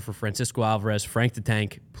going around for Francisco Alvarez, Frank the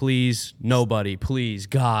Tank. Please, nobody, please,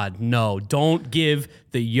 God, no. Don't give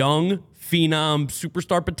the young, phenom,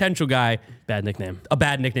 superstar potential guy a bad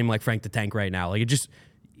nickname like Frank the Tank right now. Like, it just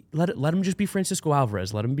let him just be Francisco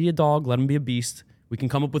Alvarez. Let him be a dog. Let him be a beast. We can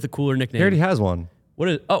come up with a cooler nickname. He already has one. What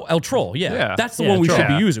is? Oh, El Troll. Yeah. That's the one we Troll. should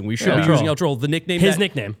be using. We should be using El Troll. The nickname. His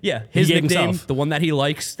nickname. Yeah, his nickname. Himself. The one that he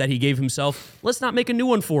likes, that he gave himself. Let's not make a new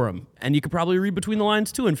one for him. And you could probably read between the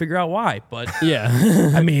lines too and figure out why. But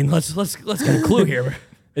yeah, I mean, let's get a clue here.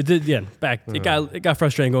 It did. Yeah, it got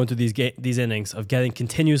frustrating going through these innings of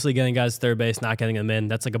continuously getting guys to third base, not getting them in.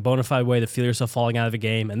 That's like a bona fide way to feel yourself falling out of a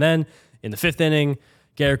game. And then in the 5th inning,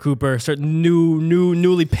 Garrett Cooper,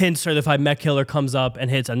 newly pinned certified Met killer, comes up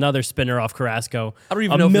and hits another spinner off Carrasco. I don't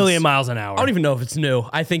even know a million miles an hour. I don't even know if it's new.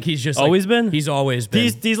 I think he's just always been. He's always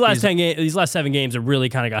been. These last 7 games have really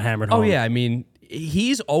kind of got hammered home. Oh yeah, I mean,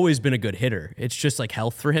 he's always been a good hitter. It's just like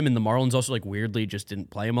health for him, and the Marlins also like weirdly just didn't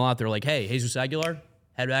play him a lot. They're like, hey, Jesus Aguilar,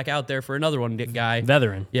 head back out there for another one, guy.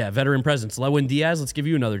 Veteran. Yeah, veteran presence. Lewin Diaz, let's give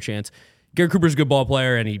you another chance. Garrett Cooper's a good ball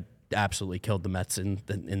player, and he absolutely killed the Mets in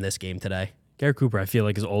this game today. Garrett Cooper, I feel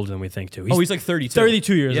like, is older than we think, too. He's like 32.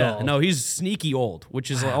 32 years old. No, he's sneaky old,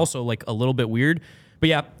 which is also like a little bit weird. But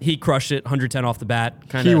yeah, he crushed it, 110 off the bat.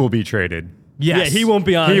 He will be traded. Yes. Yeah, he won't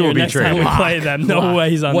be on here next time we play them. No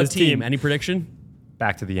way he's on this team. Any prediction?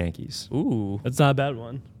 Back to the Yankees. Ooh. That's not a bad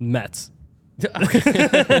one. Mets.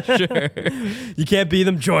 Sure. You can't beat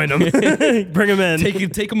them, join them. Bring them in.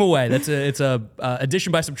 Take them away. It's a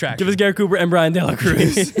addition by subtraction. Give us Garrett Cooper and Brian De La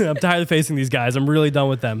Cruz. I'm tired of facing these guys. I'm really done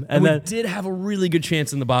with them. And we did have a really good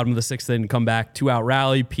chance in the bottom of the 6th inning to come back. 2-out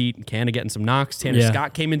rally. Pete and Canna getting some knocks. Tanner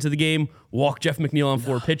Scott came into the game, walked Jeff McNeil on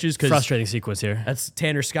 4 pitches. Frustrating sequence here. That's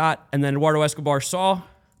Tanner Scott. And then Eduardo Escobar saw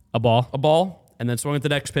a ball, and then swung at the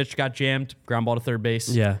next pitch, got jammed, ground ball to third base.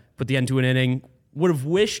 Yeah. Put the end to an inning. Would have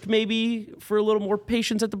wished maybe for a little more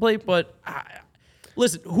patience at the plate, but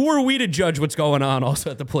listen, who are we to judge what's going on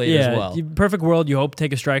also at the plate as well? Perfect world, you hope to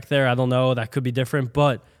take a strike there. I don't know. That could be different,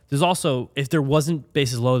 but there's also, if there wasn't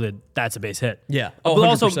bases loaded, that's a base hit. Yeah. But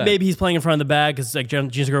also, maybe he's playing in front of the bag because like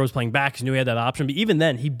Gene Segura was playing back because he knew he had that option. But even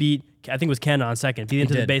then, he beat, I think it was Canna on second, beat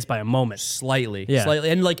into the base by a moment. Slightly.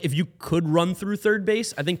 And like, if you could run through third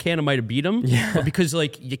base, I think Canna might have beat him. Yeah. But because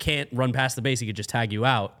like you can't run past the base, he could just tag you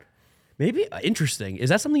out. Maybe interesting. Is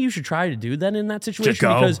that something you should try to do then in that situation? Just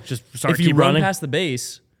go. Because just start if you keep run running past the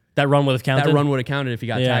base, that run would have counted. That run would have counted if you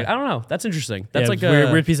got tagged. I don't know. That's interesting. That's like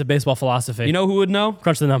a weird piece of baseball philosophy. You know who would know?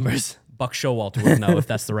 Crunch the numbers. Buck Showalter would know if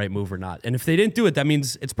that's the right move or not. And if they didn't do it, that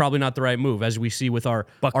means it's probably not the right move. As we see with our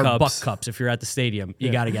Buck Cups. If you're at the stadium,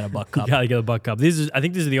 you got to get a Buck Cup. You got to get a Buck Cup. I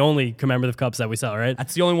think these are the only commemorative cups that we sell, right?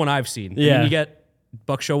 That's the only one I've seen. Yeah. I mean, you get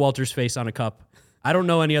Buck Showalter's face on a cup. I don't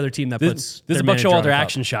know any other team that puts This is a Buck Showalter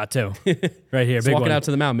action shot too, right here. He's big walking one. out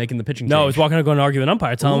to the mound, making the pitching. No, change. he's walking out going to argue with an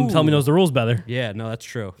umpire. Tell him he knows the rules better. Yeah, no, that's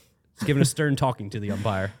true. He's giving a stern talking to the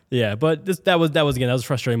umpire. Yeah, but that was a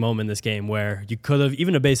frustrating moment in this game where you could have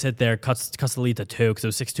even a base hit there cuts the lead to 2 because it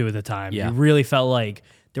was 6-2 at the time. Yeah. You really felt like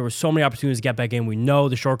there were so many opportunities to get back in. We know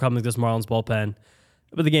the shortcomings of this Marlins bullpen,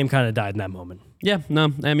 but the game kind of died in that moment. Yeah,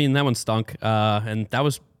 no, I mean that one stunk, and that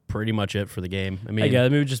was pretty much it for the game. I mean,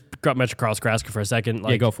 maybe we just got Metro Carlos Carrasco for a second.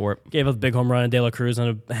 Yeah, go for it. Gave up a big home run to De La Cruz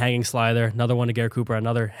on a hanging slider. Another one to Garrett Cooper,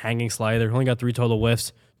 another hanging slider. Only got 3 total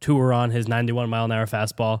whiffs. 2 were on his 91-mile-an-hour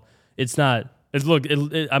fastball.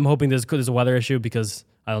 I'm hoping there's a weather issue because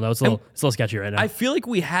I don't know. It's a little sketchy right now. I feel like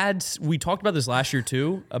we talked about this last year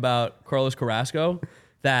too about Carlos Carrasco.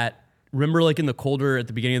 That remember like in the colder at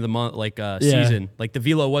the beginning of the month season, like the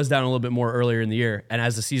velo was down a little bit more earlier in the year, and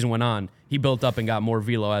as the season went on, he built up and got more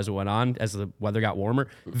velo as it went on as the weather got warmer.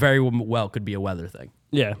 Very well could be a weather thing.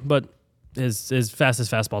 Yeah, but his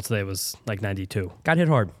fastest fastball today was like 92. Got hit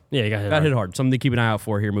hard. Yeah, he got hit hard. Something to keep an eye out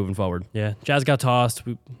for here moving forward. Yeah, Jazz got tossed.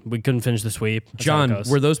 We couldn't finish the sweep. That's John,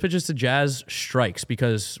 were those pitches to Jazz strikes?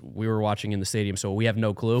 Because we were watching in the stadium, so we have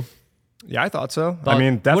no clue. Yeah, I thought so. But I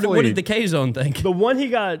mean, definitely. What did the K-Zone think? The one he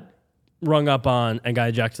got rung up on and got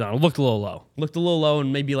ejected on looked a little low. Looked a little low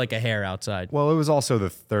and maybe like a hair outside. Well, it was also the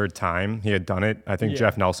 3rd time he had done it. I think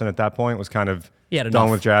Jeff Nelson at that point was kind of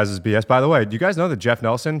done with Jazz's BS. By the way, do you guys know that Jeff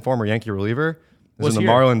Nelson, former Yankee reliever, was in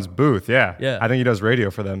the Marlins booth? Yeah. I think he does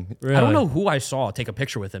radio for them. Really? I don't know who I saw take a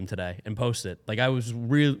picture with him today and post it. Like I was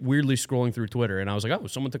weirdly scrolling through Twitter and I was like, oh,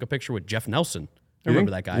 someone took a picture with Jeff Nelson. I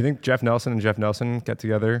remember that guy. You think Jeff Nelson and Jeff Nelson get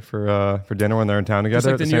together for dinner when they're in town together Just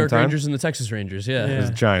like at the the same New York time? Rangers and the Texas Rangers, yeah.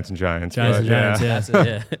 It's Giants and Giants. Yeah. That's it,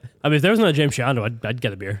 yeah. I mean, if there was no James Shiando, I'd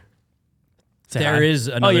get a beer. There is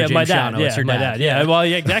another James my dad. Shiano. Yeah, It's your my dad. Yeah, well,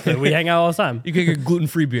 yeah, exactly. We hang out all the time. You could get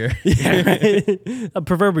gluten-free beer. A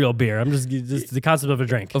proverbial beer. I'm just the concept of a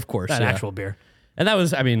drink. Of course, Not yeah. actual beer. And that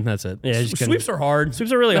was, I mean, that's it. Yeah, Sweeps are hard.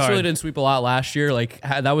 Sweeps are really hard. Really didn't sweep a lot last year. Like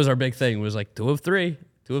that was our big thing. It was like 2 of 3.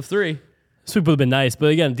 Sweep would have been nice, but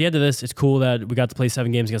again, at the end of this, it's cool that we got to play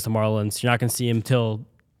 7 games against the Marlins. You're not going to see him till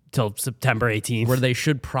September 18th, Where they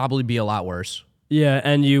should probably be a lot worse. Yeah,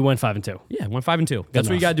 and you went 5-2. Yeah, went 5-2. That's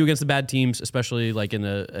what you got to do against the bad teams, especially like in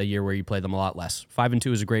a year where you play them a lot less.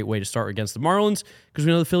 5-2 is a great way to start against the Marlins because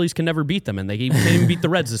we know the Phillies can never beat them, and they can't even beat the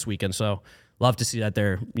Reds this weekend. So love to see that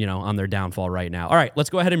they're on their downfall right now. All right, let's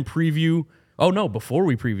go ahead and preview. Oh no, before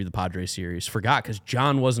we preview the Padres series, forgot because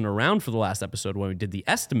John wasn't around for the last episode when we did the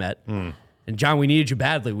estimate. And John, we needed you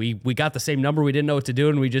badly. We got the same number. We didn't know what to do,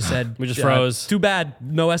 and we just said we just froze. Too bad,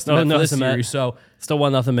 no estimate for this estimate. series. So still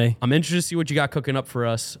 1-0 me. I'm interested to see what you got cooking up for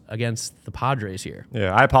us against the Padres here.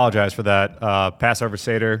 Yeah, I apologize for that. Passover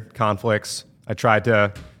Seder conflicts. I tried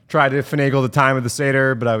to finagle the time of the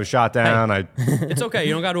Seder, but I was shot down. It's okay.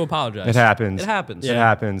 You don't got to apologize. It happens. It happens. It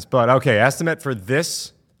happens. But okay, estimate for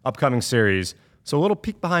this upcoming series. So a little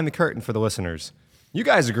peek behind the curtain for the listeners. You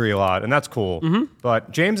guys agree a lot, and that's cool.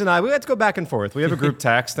 But James and I, we had to go back and forth. We have a group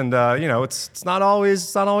text, and it's not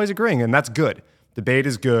always agreeing, and that's good. Debate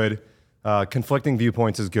is good. Conflicting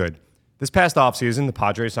viewpoints is good. This past offseason, the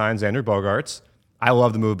Padres signed Xander Bogaerts. I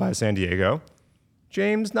love the move by San Diego.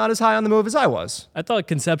 James, not as high on the move as I was. I thought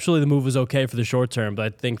conceptually the move was okay for the short term, but I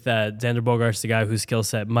think that Xander Bogaerts, the guy whose skill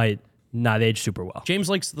set might not age super well. James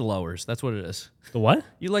likes the lowers. That's what it is. The what?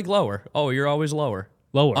 You like lower. Oh, you're always lower.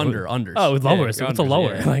 Lower. Unders. Oh, with lowers. Yeah, What's a unders,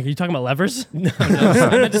 lower? yeah. Like, are you talking about levers? No, I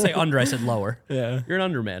meant to say under. I said lower. Yeah. You're an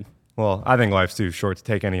under man. Well, I think life's too short to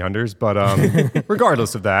take any unders, but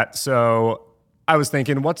regardless of that, so I was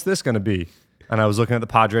thinking, what's this going to be? And I was looking at the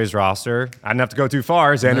Padres roster. I didn't have to go too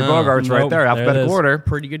far. Xander Bogaerts right there, alphabetical order.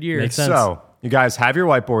 Pretty good year. Makes sense. So you guys have your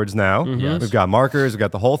whiteboards now. Yes. We've got markers. We've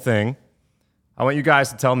got the whole thing. I want you guys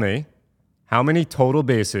to tell me how many total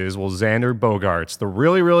bases will Xander Bogaerts, the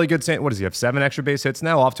really, really good, what does he have, 7 extra base hits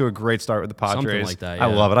now? Off to a great start with the Padres. Something like that, yeah. I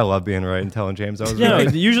love it. I love being right and telling James I was Yeah,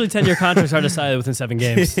 right. usually 10-year contracts are decided within 7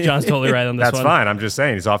 games. John's totally right on this That's one. fine. I'm just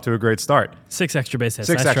saying he's off to a great start. 6 extra base hits.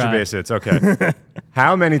 6 Nice extra try. base hits. Okay.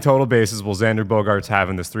 How many total bases will Xander Bogaerts have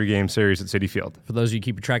in this 3-game series at Citi Field? For those of you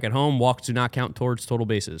keeping track at home, walks do not count towards total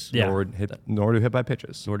bases. Yeah. Nor do hit by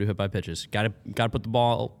pitches. Nor do hit by pitches. Got to put the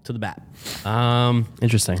ball to the bat.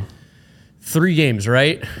 Interesting. 3 games,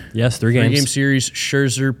 right? Yes, 3 games. 3-game series,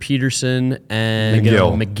 Scherzer, Peterson, and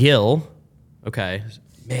McGill. Okay.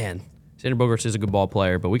 Man, Xander Bogaerts is a good ball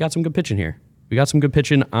player, but we got some good pitching here.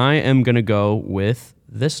 I am going to go with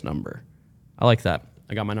this number. I like that.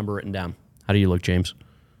 I got my number written down. How do you look, James?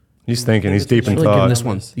 He's thinking. He's deep in Really giving thought. this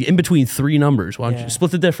one. In between 3 numbers. Why don't you split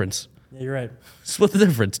the difference? Yeah, you're right. Split the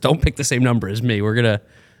difference. Don't pick the same number as me. We're going to...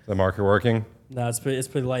 The marker working? No, it's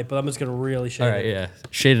pretty light, but I'm just gonna really shade All right, yeah.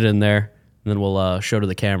 Shade it in there, and then we'll show to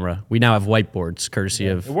the camera. We now have whiteboards, courtesy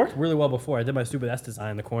of It worked really well before. I did my stupid S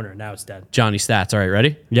design in the corner, and now it's dead. Johnny Stats. All right,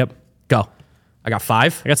 ready? Yep. Go. I got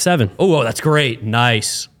 5. I got 7. Oh, that's great.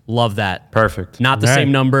 Nice. Love that. Perfect. Not the All same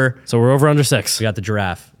right. number. So we're over under 6. We got the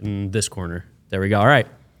giraffe in this corner. There we go. All right.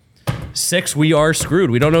 6, we are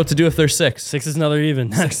screwed. We don't know what to do if there's 6. 6 is another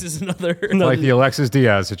even. 6 is another. Like the Alexis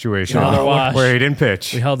Diaz situation Another wash. where he didn't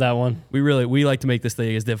pitch. We held that one. We like to make this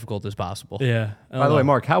thing as difficult as possible. Yeah. By the way,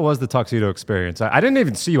 Mark, how was the tuxedo experience? I didn't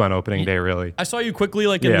even see you on opening day, really. I saw you quickly,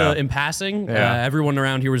 like in passing. Yeah. Everyone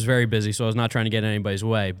around here was very busy, so I was not trying to get in anybody's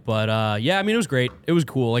way. But yeah, I mean, it was great. It was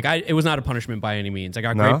cool. Like it was not a punishment by any means. I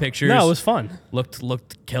got No? great pictures. No, it was fun.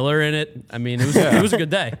 Looked killer in it. I mean, it was it was a good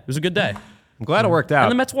day. It was a good day. I'm glad it worked out.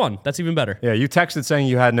 And the Mets won. That's even better. Yeah, you texted saying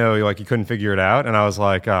you had you couldn't figure it out, and I was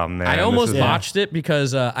like, oh man. I this almost is- botched it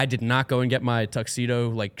because I did not go and get my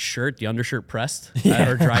tuxedo shirt, the undershirt pressed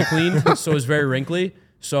or dry cleaned, so it was very wrinkly.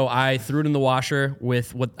 So I threw it in the washer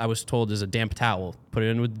with what I was told is a damp towel. Put it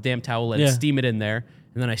in with the damp towel, let it steam it in there,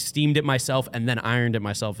 and then I steamed it myself and then ironed it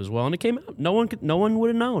myself as well, and it came out. No one would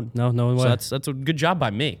have known. No one So would. that's a good job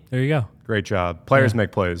by me. There you go. Great job. Players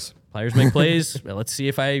make plays. Players make plays. Well, let's see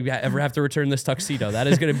if I ever have to return this tuxedo. That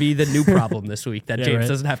is going to be the new problem this week that James right.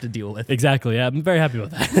 doesn't have to deal with. Exactly. Yeah, I'm very happy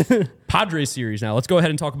with that. Padres series now. Let's go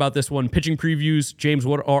ahead and talk about this one. Pitching previews. James,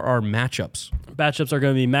 what are our matchups? Matchups are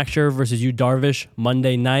going to be Max Scherzer versus Yu Darvish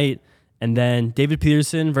Monday night, and then David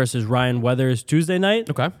Peterson versus Ryan Weathers Tuesday night.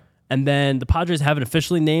 Okay. And then the Padres haven't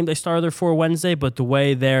officially named a starter for Wednesday, but the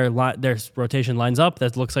way their rotation lines up,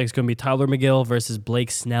 that looks like it's going to be Tyler McGill versus Blake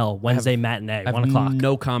Snell Wednesday matinee, 1 o'clock.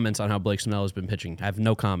 No comments on how Blake Snell has been pitching. I have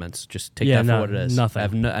no comments. Just take that for what it is. Nothing. I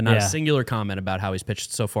have not a singular comment about how he's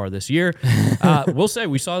pitched so far this year. We'll say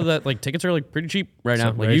we saw that tickets are pretty cheap right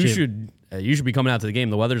now. very You cheap. should be coming out to the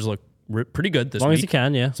game. The weathers look pretty good this As long week. as you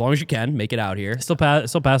can, yeah. As long as you can, make it out here. Still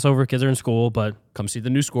pass over. Kids are in school, but Come see the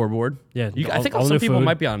new scoreboard. Yeah, I think all some new people food.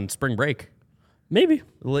 might be on spring break. maybe.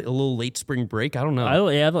 A little late spring break. I don't know.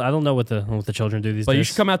 I don't know what the children do these But days. you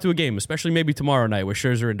should come out to a game, especially maybe tomorrow night with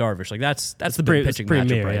Scherzer and Darvish. That's the big pitching matchup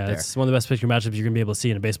premier, right yeah. there. It's one of the best pitching matchups you're going to be able to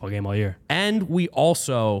see in a baseball game all year. And we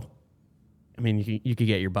also, I mean, you could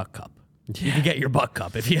get your Buck Cup. You could get your Buck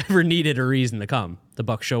Cup if you ever needed a reason to come. The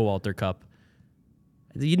Buck Showalter Cup.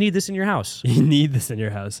 You need this in your house. You need this in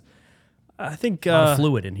your house. I think A lot of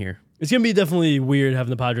fluid in here. it's going to be definitely weird having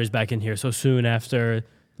the Padres back in here so soon after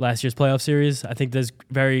last year's playoff series. I think that's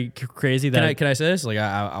very crazy. That Can I say this?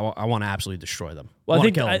 I want to absolutely destroy them. Well,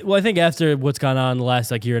 I I think after what's gone on the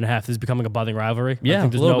last year and a half, this is becoming a budding rivalry. Yeah, I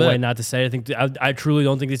think there's a little no way bit. not to say. I truly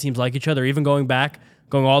don't think these teams like each other. Even going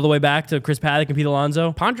all the way back to Chris Paddock and Pete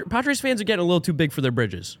Alonso. Padres fans are getting a little too big for their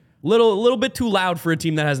bridges. A little bit too loud for a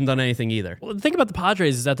team that hasn't done anything either. Well, the thing about the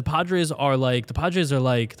Padres is that the Padres are like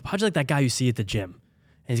that guy you see at the gym,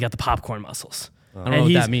 and he's got the popcorn muscles. I don't know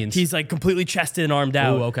what that means. He's like completely chested and armed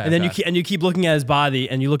out. Ooh, okay, and then okay. you keep looking at his body,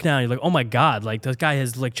 and you look down, and you're like, oh my god, like this guy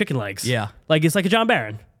has like chicken legs. Yeah. like it's like a John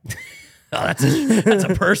Barron. Oh, that's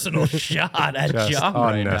a personal shot at Just John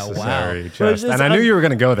right now. Wow. unnecessary. But it's just- And I knew you were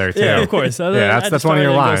going to go there, too. Yeah, of course. Yeah, that's one of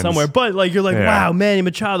your lines. Somewhere. But like you're like, Yeah. wow, Manny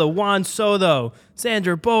Machado, Juan Soto,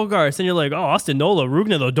 Xander Bogaerts, and you're like, oh, Austin Nola,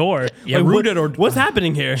 Rougned Odor. Yeah, like, Rougned what's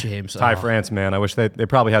happening here? James. Ty France, man. I wish they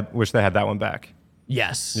probably wish they had that one back.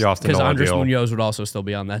 Yes. The Austin Because Nola Andres deal. Munoz would also still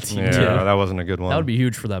be on that team, Yeah, too. that wasn't a good one. That would be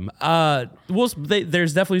huge for them.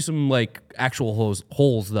 There's definitely some actual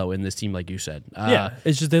holes though in this team, like you said. Yeah,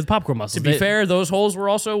 it's just the popcorn muscles. To be fair, those holes were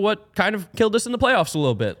also what kind of killed us in the playoffs a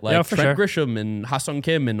little bit. Like Yeah, for Trent sure. Grisham and Ha-Sung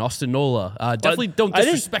Kim and Austin Nola. Definitely don't I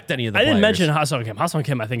didn't- disrespect any of the I players. didn't mention Ha-Sung Kim. Ha-Sung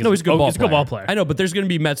Kim, I think, No, he's a good ball he's a good ball player. I know, but there's going to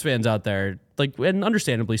be Mets fans out there, and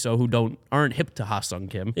understandably so, who aren't hip to Ha-Sung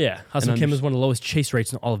Kim. Yeah, Ha-Sung Kim is one of the lowest chase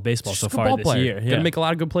rates in all of baseball so Just a good far ball this player. year. Going Yeah. to make a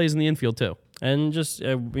lot of good plays in the infield too. And just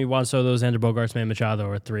Juan Soto, Xander Bogaerts, Manny Machado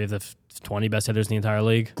are 3 of the 20 best hitters in the entire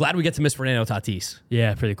league. Glad we get to miss Fernando Tatis.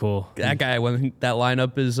 Yeah, pretty cool. That guy, when that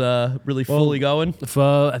lineup is really fully going, If,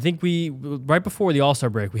 I think right before the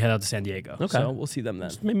All-Star break, we head out to San Diego. Okay. So we'll see them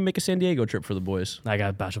then. maybe make a San Diego trip for the boys. I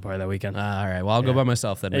got a bachelor party that weekend. All right, well, I'll go by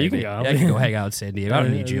myself then. Yeah, you maybe. can go. Yeah, I can go hang out in San Diego. I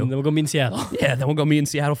don't need And you. then we'll go meet in Seattle. Yeah, then we'll go meet in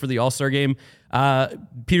Seattle for the All-Star game.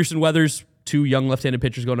 Peterson Weathers, 2 young left-handed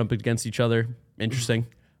pitchers going up against each other. Interesting.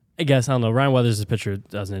 I guess, I don't know. Ryan Weathers' pitcher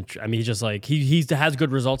doesn't. I mean, he just like he has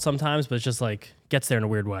good results sometimes, but it's just like gets there in a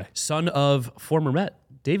weird way. Son of former Met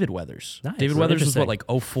David Weathers. Nice. David Weathers was Interesting. what,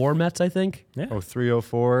 like 04 Mets, I think? Yeah.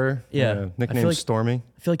 0304. Yeah. Nickname like- Stormy.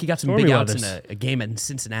 I feel like he got some Stormy big outs Weathers. in a game in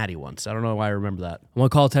Cincinnati once. I don't know why I remember that. I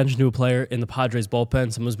want to call attention to a player in the Padres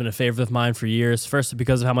bullpen. Someone who's been a favorite of mine for years. First,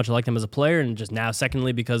 because of how much I liked him as a player, and just now,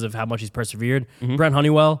 secondly, because of how much he's persevered. Brent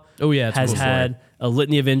Honeywell Oh, yeah, it's a has cool story. had a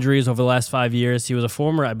litany of injuries over the last 5 years. He was a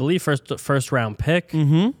former, I believe, first round pick.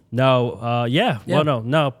 Mm-hmm.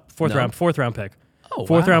 No, fourth round pick. Oh,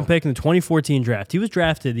 Fourth wow. round pick in the 2014 draft. He was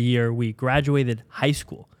drafted the year we graduated high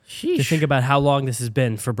school. Sheesh. To think about how long this has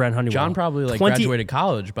been for Brent Honeywell. John probably like 20 graduated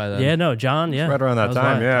college by then. Yeah, no, John, yeah. Right around that was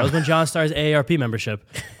time, right. yeah. That was when John started his AARP membership.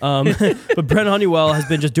 But Brent Honeywell has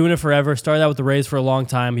been just doing it forever. Started out with the Rays for a long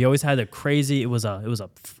time. He always had a crazy, he might have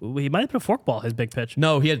been a forkball, his big pitch.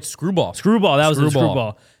 No, he had screwball. Screwball, that was a Screwball.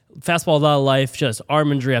 screwball. Fastball a lot of life, just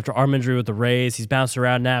arm injury after arm injury with the Rays. He's bounced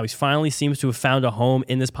around now. He finally seems to have found a home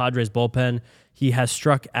in this Padres bullpen. He has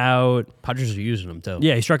struck out, Padres are using him too.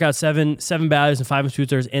 he struck out seven batters and 5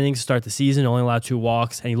 2/3 innings to start the season. Only allowed 2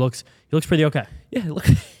 walks, and he looks pretty okay. Yeah,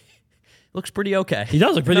 looks pretty okay. He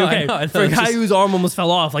does look pretty No, okay I know, for a it's guy just- whose arm almost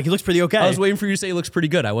fell off. Like he looks pretty okay. I was waiting for you to say he looks pretty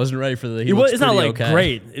good. I wasn't ready for the. It's not like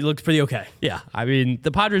great. It looks pretty okay. Yeah, I mean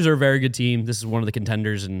the Padres are a very good team. This is one of the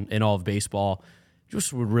contenders in all of baseball.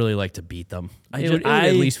 Just would really like to beat them. It would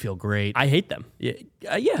at least feel great. I hate them. yeah,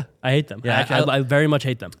 I hate them. Yeah, Actually, I very much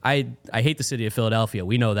hate them. I hate the city of Philadelphia.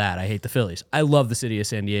 We know that. I hate the Phillies. I love the city of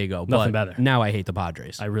San Diego. Nothing but better. Now I hate the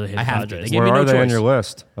Padres. I really hate the have Padres. To. They gave Where me no are they choice. on your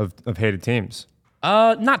list of hated teams?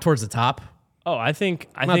 Not towards the top. Oh, I think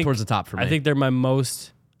towards the top for me. I think they're my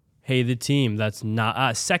most hated team. That's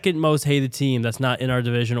not second most hated team. That's not in our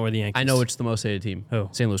division or the Yankees. I know it's the most hated team. Who?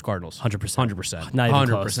 St. Louis Cardinals. 100%. 100%. Not even 100%.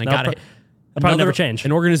 close. Got it. That'll probably never change.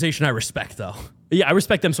 An organization I respect, though. Yeah, I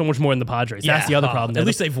respect them so much more than the Padres. That's the other problem. At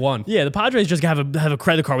least they've won. Yeah, the Padres just have a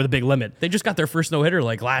credit card with a big limit. They just got their first no-hitter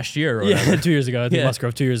like last year or whatever. Yeah, 2 years ago. I think Yeah.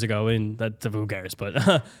 Musgrove 2 years ago. And that who cares? But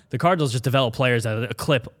the Cardinals just develop players at a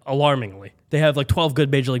clip alarmingly. They have like 12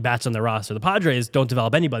 good major league bats on their roster. The Padres don't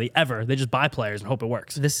develop anybody ever. They just buy players and hope it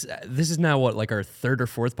works. This is now what, like our third or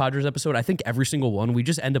fourth Padres episode. I think every single one we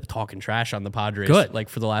just end up talking trash on the Padres. Good. Like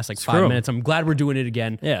for the last Screw 5 'em. minutes. I'm glad we're doing it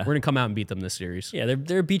again. Yeah. We're gonna come out and beat them this series. Yeah,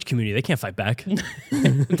 they're a beach community. They can't fight back.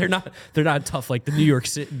 they're not tough like the New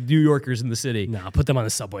Yorkers in the city. No, put them on the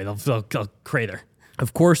subway. They'll crater.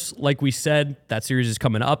 Of course, like we said, that series is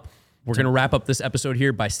coming up. We're going to wrap up this episode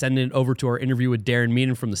here by sending it over to our interview with Darren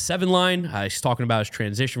Meenan from the 7 line. He's talking about his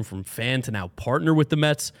transition from fan to now partner with the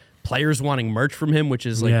Mets. Players wanting merch from him, which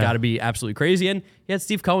is got to be absolutely crazy. And he had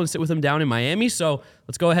Steve Cohen sit with him down in Miami. So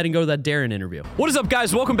let's go ahead and go to that Darren interview. What is up,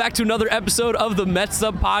 guys? Welcome back to another episode of the Mets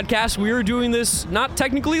Up Podcast. We are doing this not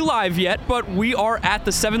technically live yet, but we are at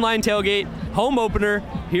the 7 line tailgate home opener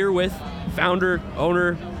here with founder,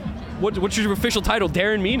 owner. What's your official title?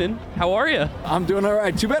 Darren Meenan. How are you? I'm doing all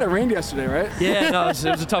right. Too bad it rained yesterday, right? Yeah, no, it was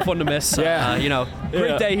a tough one to miss. Yeah.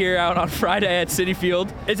 Great day here out on Friday at Citi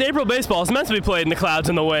Field. It's April baseball. It's meant to be played in the clouds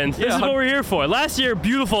and the wind. This Yeah, is what we're here for. Last year,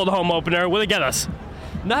 beautiful the home opener. Will it get us?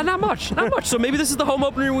 Not much. So maybe this is the home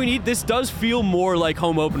opener we need. This does feel more like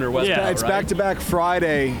home opener West Yeah, Coast, It's right? back-to-back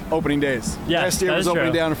Friday opening days. Yes, Last year that was is opening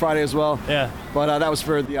true. day on a Friday as well. Yeah. But that was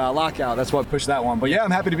for the lockout. That's what pushed that one. But yeah,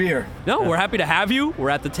 I'm happy to be here. No, we're happy to have you.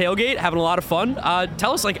 We're at the tailgate, having a lot of fun.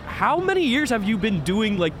 Tell us, how many years have you been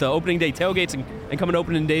doing the opening day tailgates and coming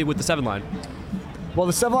opening day with the 7 line? Well,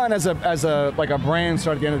 the 7 line as a brand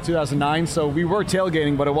started at the end of 2009. So we were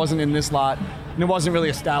tailgating, but it wasn't in this lot, and it wasn't really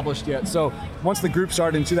established yet. So once the group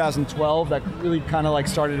started in 2012, that really kind of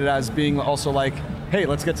started it as being also hey,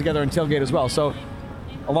 let's get together and tailgate as well. So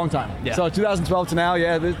a long time. Yeah. So 2012 to now,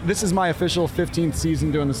 this is my official 15th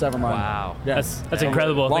season doing the 7 line. Wow. Yeah. That's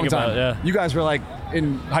incredible to Long think time. about. Yeah. You guys were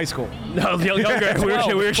in high school. No, younger. we were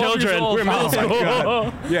 12 years children. old. We were middle Oh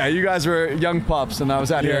my school. Yeah, you guys were young pups, and I was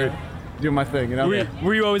out here doing my thing.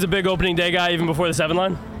 Were you always a big opening day guy even before the 7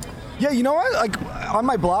 line? Yeah, you know what? On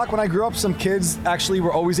my block, when I grew up, some kids actually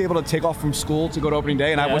were always able to take off from school to go to opening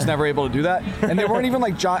day, and I was never able to do that. And they weren't even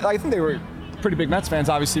I think they were pretty big Mets fans,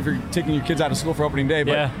 obviously, if you're taking your kids out of school for opening day,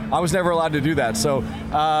 but I was never allowed to do that. So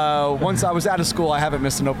once I was out of school, I haven't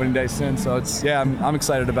missed an opening day since. So I'm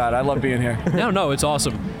excited about it. I love being here. No, it's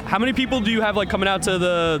awesome. How many people do you have coming out to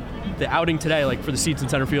the outing today, for the seats in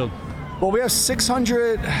center field? Well, we have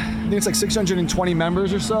 600, I think it's 620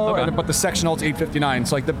 members or so, Okay. but the section holds 859.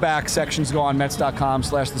 So the back sections go on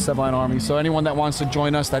Mets.com/the 7 line Army. So anyone that wants to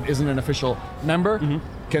join us that isn't an official member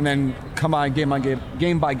can then come on game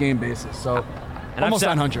by game basis. So almost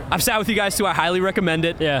 900. I've sat with you guys too. I highly recommend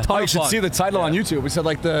it. Yeah. Oh, Ton you of should fun. see the title on YouTube. We said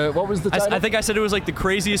what was the title? I think I said it was the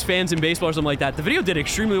craziest fans in baseball or something like that. The video did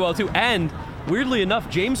extremely well too, and weirdly enough,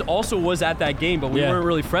 James also was at that game, but we weren't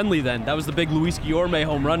really friendly then. That was the big Luis Guillorme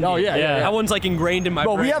home run game. Yeah. That one's like ingrained in my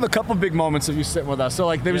brain. Well, we have a couple big moments of you sitting with us. So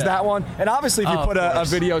like there was that one, and obviously if you put a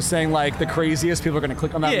video saying like the craziest, people are going to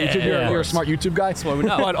click on that on YouTube. You're a smart YouTube guy. That's what we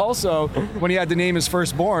know. But also when he had to name his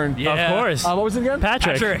firstborn, of course. what was it again?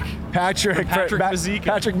 Patrick Mazika.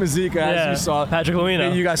 Patrick Mazika, as you saw. Patrick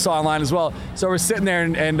Luino. You guys saw online as well. So we're sitting there,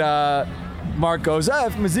 and Mark goes,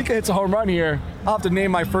 if Mazika hits a home run here, I'll have to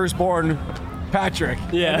name my firstborn Patrick.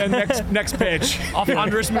 Yeah. And then next pitch. Off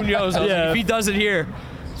Andres Munoz. I was like, if he does it here,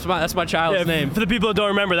 that's my child's name. For the people that don't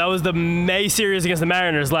remember, that was the May series against the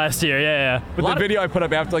Mariners last year. Yeah. But the video I put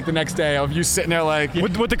up after like the next day of you sitting there like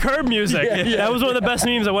with the curb music. That was one of the best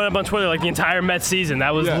memes that went up on Twitter like the entire Mets season.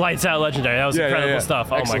 That was lights out legendary. That was incredible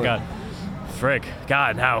stuff. Excellent. Oh my God. Frick.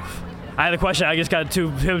 God, how. I had a question. I just got too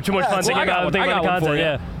much fun thinking about the content.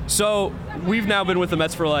 Yeah. So we've now been with the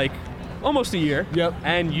Mets for like almost a year. Yep.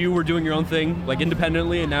 And you were doing your own thing like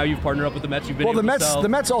independently, and now you've partnered up with the Mets. You've been able to sell. The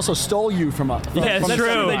Mets also stole you from us. Yeah, it's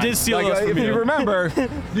true. They did steal us from if you remember,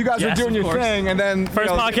 you guys were doing your thing, and then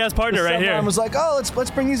first podcast partner right here. I was like,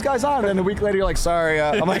 let's bring these guys on, and a week later you're like, sorry.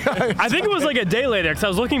 I'm like, I think it was like a day later because I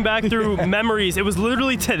was looking back through memories. It was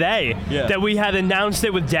literally today that we had announced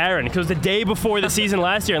it with Darren because it was the day before the season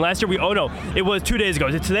last year, and last year it was 2 days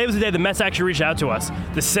ago. Today was the day the Mets actually reached out to us,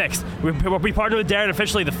 the 6th. We partnered with Darren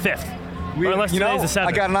officially the 5th. Unless today's the 7th.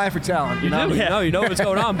 I got an eye for talent. You know what's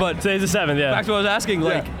going on. But today's the 7th. Yeah. Back to what I was asking,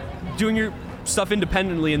 like doing your stuff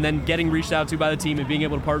independently and then getting reached out to by the team and being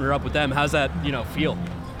able to partner up with them. How's that feel?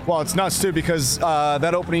 Well, it's nuts too because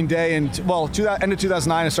that opening day end of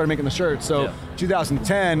 2009, I started making the shirts. So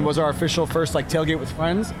 2010 was our official first like tailgate with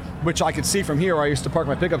friends, which I could see from here where I used to park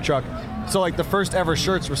my pickup truck. So like the first ever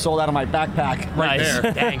shirts were sold out of my backpack right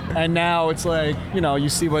there. Dang. And now it's like you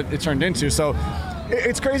see what it turned into. So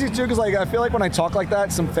it's crazy too because like I feel like when I talk like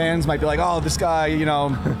that, some fans might be like, "Oh, this guy,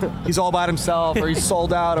 he's all about himself or he's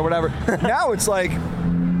sold out or whatever." Now it's like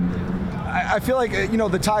I feel like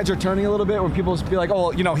the tides are turning a little bit when people be like,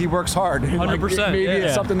 "Oh, he works hard." 100%. Maybe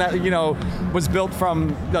it's something that was built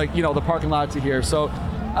from like the parking lot to here. So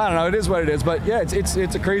I don't know. It is what it is. But yeah,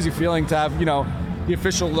 it's a crazy feeling to have the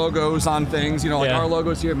official logos on things. Like our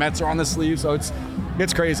logos here, Mets are on the sleeve. So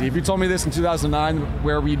it's crazy. If you told me this in 2009,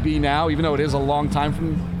 where we'd be now, even though it is a long time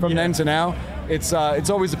from then to now, it's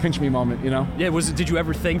always a pinch me moment, Yeah. Did you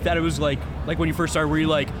ever think that it was like when you first started, were you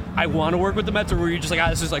like, I want to work with the Mets, or were you just like,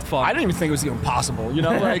 this is like fun? I didn't even think it was even possible,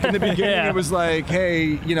 Like in the beginning, it was like,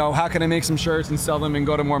 hey, how can I make some shirts and sell them and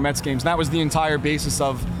go to more Mets games? And that was the entire basis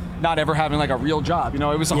of not ever having like a real job. It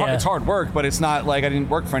was it's hard work, but it's not like I didn't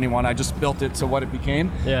work for anyone. I just built it to what it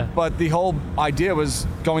became. Yeah. But the whole idea was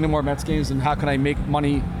going to more Mets games and how can I make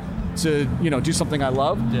money to do something I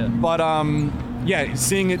love. Yeah. But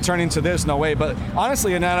seeing it turn into this, no way. But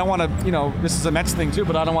honestly, and I don't want to, this is a Mets thing too,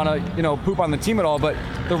 but I don't want to, poop on the team at all. But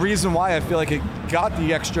the reason why I feel like it got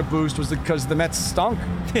the extra boost was because the Mets stunk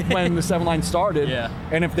when the 7 line started. Yeah.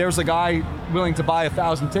 And if there's a guy willing to buy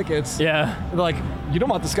 1,000 tickets, like, you don't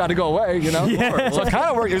want this guy to go away, So it kind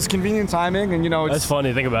of worked. It was convenient timing, and that's funny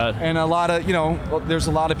to think about. And a lot of, there's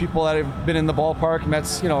a lot of people that have been in the ballpark,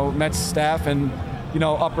 Mets staff and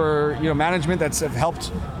upper management that's have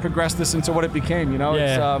helped progress this into what it became.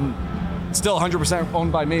 It's still 100%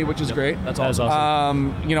 owned by me, which is great. That's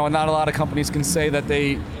awesome. And not a lot of companies can say that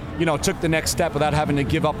they took the next step without having to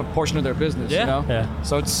give up a portion of their business.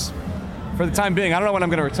 So it's, for the time being, I don't know when I'm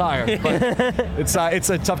going to retire, but it's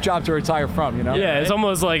a tough job to retire from. Yeah, it's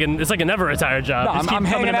almost like it's like a never retired job. No, I'm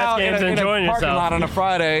hanging out in a parking lot on a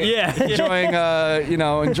Friday. Enjoying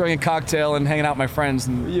a cocktail and hanging out with my friends.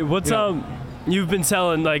 And you've been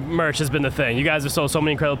selling like merch has been the thing. You guys have sold so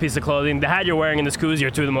many incredible pieces of clothing. The hat you're wearing and this koozie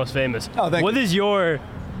are two of the most famous. Oh, thank you. What is your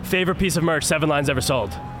favorite piece of merch 7 Line's ever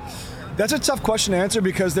sold? That's a tough question to answer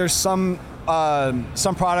because there's some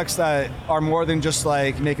products that are more than just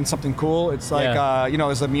like making something cool. It's like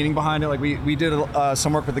there's a meaning behind it. Like we did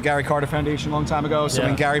some work with the Gary Carter Foundation a long time ago. So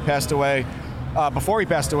when Gary passed away, before he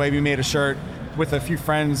passed away, we made a shirt with a few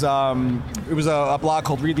friends. It was a blog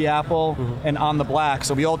called Read the Apple and On the Black.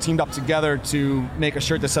 So we all teamed up together to make a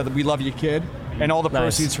shirt that said that we love you, kid. And all the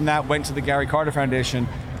proceeds from that went to the Gary Carter Foundation.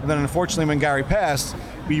 And then unfortunately, when Gary passed,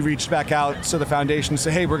 we reached back out to the foundation and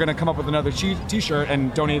said, hey, we're going to come up with another t-shirt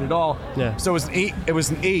and donate it all. Yeah. So it was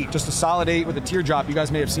an 8, just a solid 8 with a teardrop. You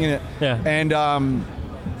guys may have seen it. Yeah. And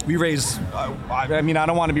we raised, I mean, I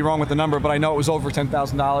don't want to be wrong with the number, but I know it was over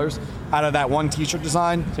 $10,000 out of that one T-shirt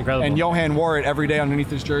design. It's incredible. And Johan wore it every day underneath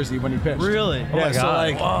his jersey when he pitched. Really? Oh my So God.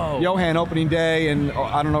 like Whoa. Johan opening day, and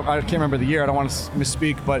I don't know, I can't remember the year. I don't want to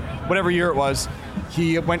misspeak, but whatever year it was,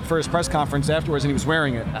 he went for his press conference afterwards, and he was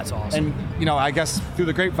wearing it. That's awesome. And I guess through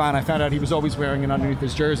the grapevine, I found out he was always wearing it underneath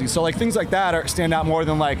his jersey. So like things like that stand out more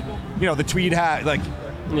than like the tweed hat. Like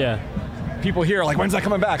Yeah. people here like, when's that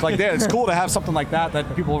coming back? Like it's cool to have something like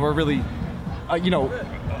that people were really,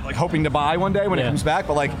 like hoping to buy one day when it comes back.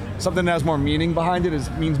 But like something that has more meaning behind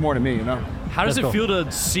it means more to me. How does That's it cool. feel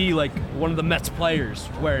to see like one of the Mets players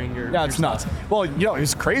wearing your? Yeah, it's your nuts. stuff? Well, it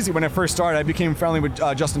was crazy when it first started. I became friendly with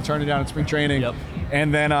Justin Turner down at spring training. Yep.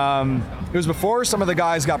 And then it was before some of the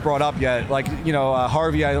guys got brought up yet. Like,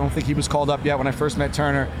 Harvey, I don't think he was called up yet when I first met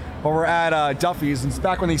Turner. But we're at Duffy's, and it's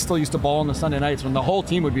back when they still used to bowl on the Sunday nights when the whole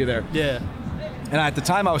team would be there. Yeah. And at the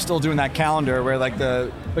time, I was still doing that calendar where like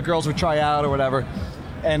the girls would try out or whatever.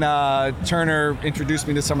 And Turner introduced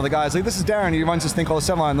me to some of the guys. Like, this is Darren. He runs this thing called the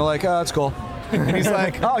 7 line. They're like, oh, that's cool. And he's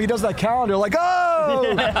like, oh, he does that calendar. Like,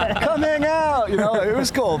 oh, come hang out. It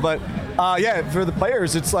was cool. But for the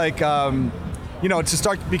players, it's like, to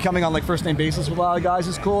start becoming on like first name basis with a lot of guys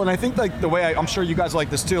is cool. And I think like the way I'm sure you guys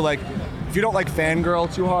like this too. Like, if you don't like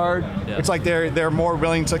fangirl too hard, it's like they're more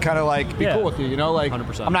willing to kind of like be cool with you. Like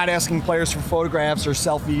 100%. I'm not asking players for photographs or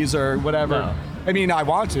selfies or whatever. No. I mean, I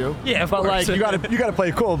want to. Yeah, of but course. like you gotta play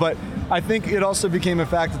it cool. But I think it also became a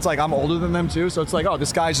fact. It's like I'm older than them too, so it's like, oh,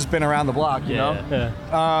 this guy's just been around the block, you know.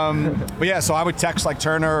 Yeah. But yeah, so I would text like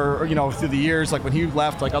Turner, or, through the years, like when he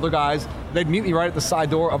left, like other guys, they'd meet me right at the side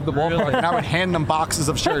door of the ballpark, Really? and I would hand them boxes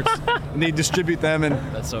of shirts, and they'd distribute them. And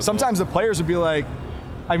That's so sometimes the players would be like,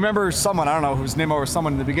 I remember someone, I don't know whose Nimmo or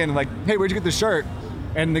someone in the beginning, like, hey, where'd you get this shirt?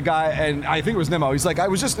 And the guy, and I think it was Nimmo, he's like, I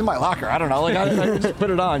was just in my locker. I don't know, like I just put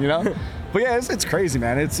it on, But yeah, it's crazy,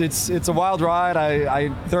 man. It's a wild ride. I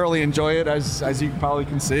thoroughly enjoy it, as you probably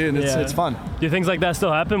can see, and it's fun. Do things like that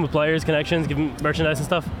still happen with players, connections, giving merchandise and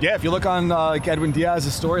stuff? Yeah, if you look on like Edwin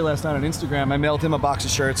Diaz's story last night on Instagram, I mailed him a box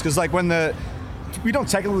of shirts because like we don't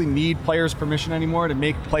technically need players' permission anymore to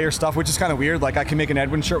make player stuff, which is kind of weird. Like I can make an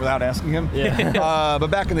Edwin shirt without asking him. Yeah. But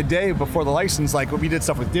back in the day, before the license, like when we did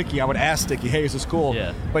stuff with Dickey, I would ask Dickey, hey, is this cool?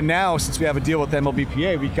 Yeah. But now, since we have a deal with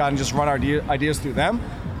MLBPA, we can just run our ideas through them.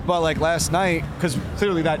 But like last night, because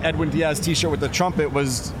clearly that Edwin Diaz t-shirt with the trumpet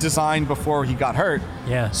was designed before he got hurt.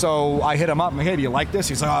 Yeah. So I hit him up and hey, do you like this?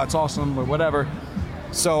 He's like, oh, it's awesome, or whatever.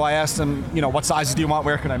 So I asked him, what sizes do you want?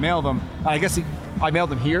 Where can I mail them? I guess I mailed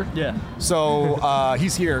them here. Yeah. So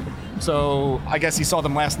he's here. So I guess he saw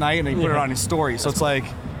them last night and he put it on his story. So it's like,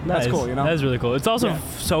 that's cool, That is really cool. It's also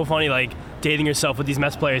so funny, like, dating yourself with these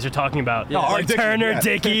Mets players you're talking about. Yeah. Like Dickey, Turner, yeah.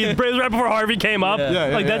 Dickey, right before Harvey came up. Yeah.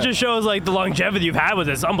 Yeah, Like, that just shows, like, the longevity you've had with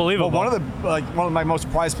this. It's unbelievable. Well, one of my most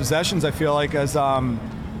prized possessions, I feel like, is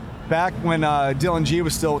back when Dylan G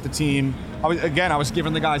was still with the team. I was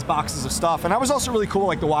giving the guys boxes of stuff, and I was also really cool,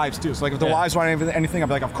 like the wives too. So like if the wives wanted anything, I'd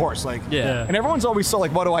be like, of course, like. Yeah. And everyone's always so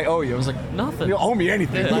like, what do I owe you? I was like, Nothing. You don't owe me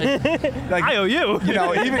anything. Like, I owe you.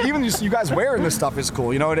 Even just you guys wearing this stuff is cool.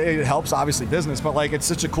 It helps obviously business, but like it's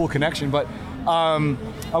such a cool connection. But I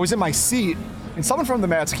was in my seat. And someone from the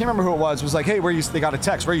Mets, I can't remember who it was like, hey, they got a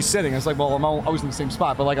text, where are you sitting? I was like, well, I'm always in the same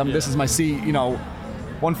spot, but like, this is my seat,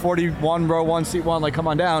 141, row 1, seat 1, like, come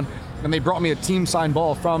on down. And they brought me a team signed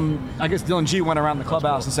ball from, I guess Dylan G went around the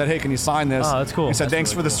clubhouse and said, hey, can you sign this? Oh, that's cool. He said, That's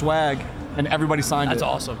thanks really for the cool. swag. And everybody signed it. That's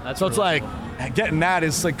awesome. So it's really like, getting that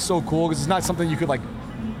is like so cool because it's not something you could like,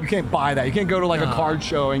 you can't buy that. You can't go to like a card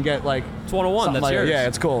show and get like. It's 101. something That's like yours. Yeah,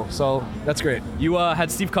 it's cool. So that's great. You had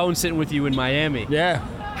Steve Cohen sitting with you in Miami. Yeah.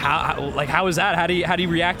 How was that? How do you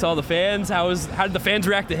react to all the fans? How did the fans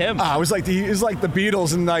react to him? It was like the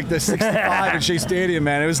Beatles in like the 65 at Shea Stadium,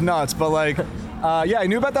 man. It was nuts. But like, I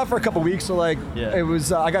knew about that for a couple weeks. So like, it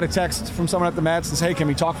was. I got a text from someone at the Mets and said, hey, can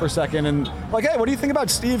we talk for a second? And like, hey, what do you think about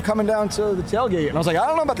Steve coming down to the tailgate? And I was like, I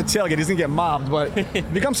don't know about the tailgate. He's gonna get mobbed, but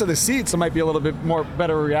if he comes to the seats, it might be a little bit more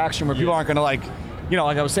better reaction where people aren't gonna like.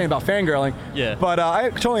 Like I was saying about fangirling. Yeah. But I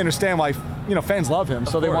totally understand why, fans love him.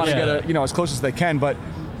 So they want to course. get as close as they can. But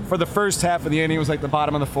for the first half of the inning, it was like the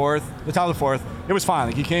top of the fourth. It was fine.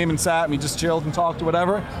 Like he came and sat and we just chilled and talked or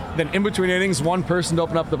whatever. Then in between innings, one person would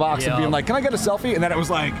open up the box and being like, can I get a selfie? And then it was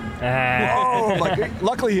like, whoa. Like,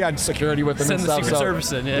 luckily he had security with him Send and the stuff. Secret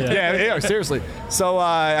Service in. Yeah, seriously. So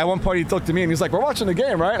at one point he looked at me and he was like, we're watching the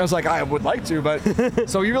game, right? And I was like, I would like to, but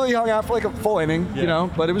so he really hung out for like a full inning,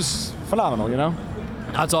 but it was phenomenal,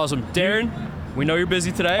 That's awesome. Darren, We know you're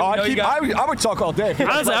busy today. Oh, We know you got- I would talk all day.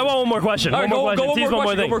 Honestly, I want one more question. All right, One more go question. one Steve's more one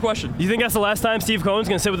question. thing. One more question. You think that's the last time Steve Cohen's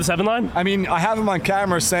going to sit with the 7 line? I mean, I have him on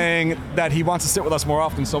camera saying that he wants to sit with us more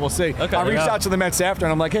often, so we'll see. Okay. I reached Yeah. out to the Mets after,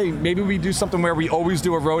 and I'm like, hey, maybe we do something where we always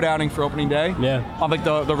do a road outing for opening day. Yeah. On like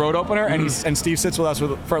the road opener, and Steve sits with us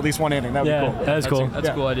for at least one inning. That would Yeah, be cool. that is cool. That's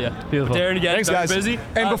a cool idea. Beautiful. Darren, again, Thanks, very guys. busy.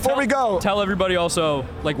 And before we go- tell everybody also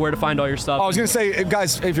like where to find all your stuff. I was gonna say,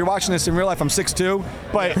 guys, if you're watching this in real life, I'm 6'2",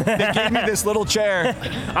 but they gave me this little chair,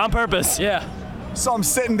 On purpose. Yeah. so I'm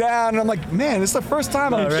sitting down, and I'm like, man, this is the first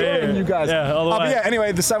time I'm right showing here. you guys. Yeah, all the But way. yeah,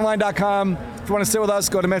 anyway, the7line.com. If you want to sit with us,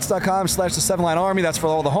 go to Mets.com/the7line Army. That's for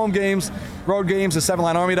all the home games, road games,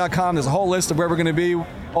 the7linearmy.com. There's a whole list of where we're gonna be,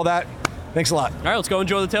 all that. Thanks a lot. All right, let's go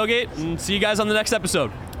enjoy the tailgate and see you guys on the next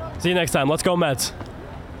episode. See you next time. Let's go Mets.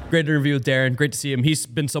 Great interview with Darren. Great to see him. He's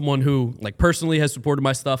been someone who, like, personally has supported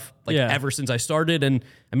my stuff, like, Yeah. ever since I started. And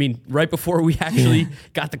I mean, right before we actually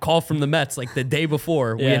got the call from the Mets, like the day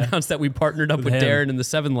before, we Yeah. announced that we partnered up with him. Darren and the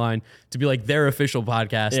 7 Line to be like their official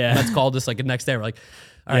podcast. Yeah. The Mets called us like the next day. We're like,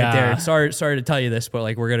 all right, Yeah. Darren, sorry to tell you this, but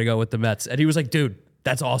like we're gonna go with the Mets. And he was like, dude,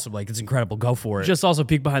 that's awesome. Like, it's incredible. Go for it. Just also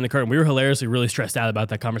peek behind the curtain. We were hilariously really stressed out about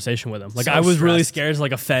that conversation with him. Like So I was really stressed. scared to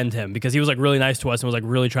like offend him because he was like really nice to us and was like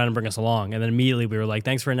really trying to bring us along. And then immediately we were like,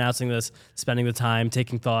 thanks for announcing this, spending the time,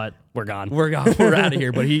 taking thought. We're gone. We're gone. We're out of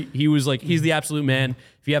here. But he was like, he's the absolute man.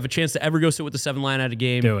 If you have a chance to ever go sit with the 7 Line at a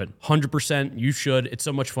game, Do it. 100%. You should. It's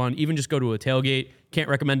so much fun. Even just go to a tailgate. Can't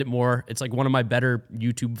recommend it more. It's like one of my better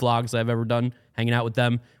YouTube vlogs I've ever done, hanging out with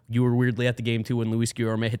them. You were weirdly at the game too when Luis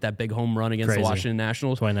Guillorme hit that big home run against Crazy. the Washington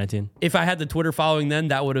Nationals. 2019. If I had the Twitter following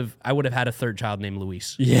then, I would have had a third child named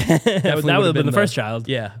Luis. Yeah. that would Definitely have been the first child.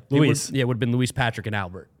 Yeah. Luis. It would have been Luis, Patrick, and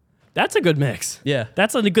Albert. That's a good mix. Yeah.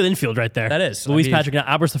 That's a good infield right there. That is. Luis, I mean- Patrick,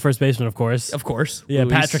 Albert's the first baseman, of course. Of course. Yeah,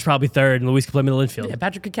 Luis- Patrick's probably third, and Luis can play middle infield. Yeah,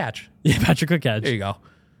 Patrick could catch. Yeah, Patrick could catch. There you go.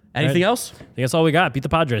 Anything else? I think that's all we got. Beat the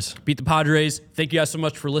Padres. Beat the Padres. Thank you guys so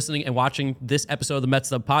much for listening and watching this episode of the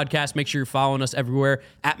Mets Up Podcast. Make sure you're following us everywhere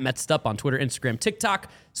at Mets Up on Twitter, Instagram, TikTok.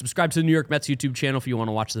 Subscribe to the New York Mets YouTube channel if you want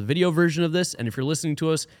to watch the video version of this. And if you're listening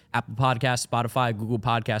to us, Apple Podcasts, Spotify, Google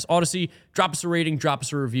Podcasts, Odyssey, drop us a rating, drop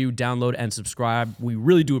us a review, download, and subscribe. We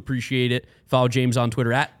really do appreciate it. Follow James on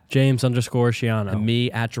Twitter at James_Shiano.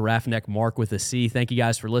 me at Giraffe Neck Mark with a C. Thank you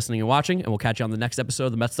guys for listening and watching, and we'll catch you on the next episode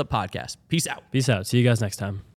of the Mets Up Podcast. Peace out. Peace out. See you guys next time.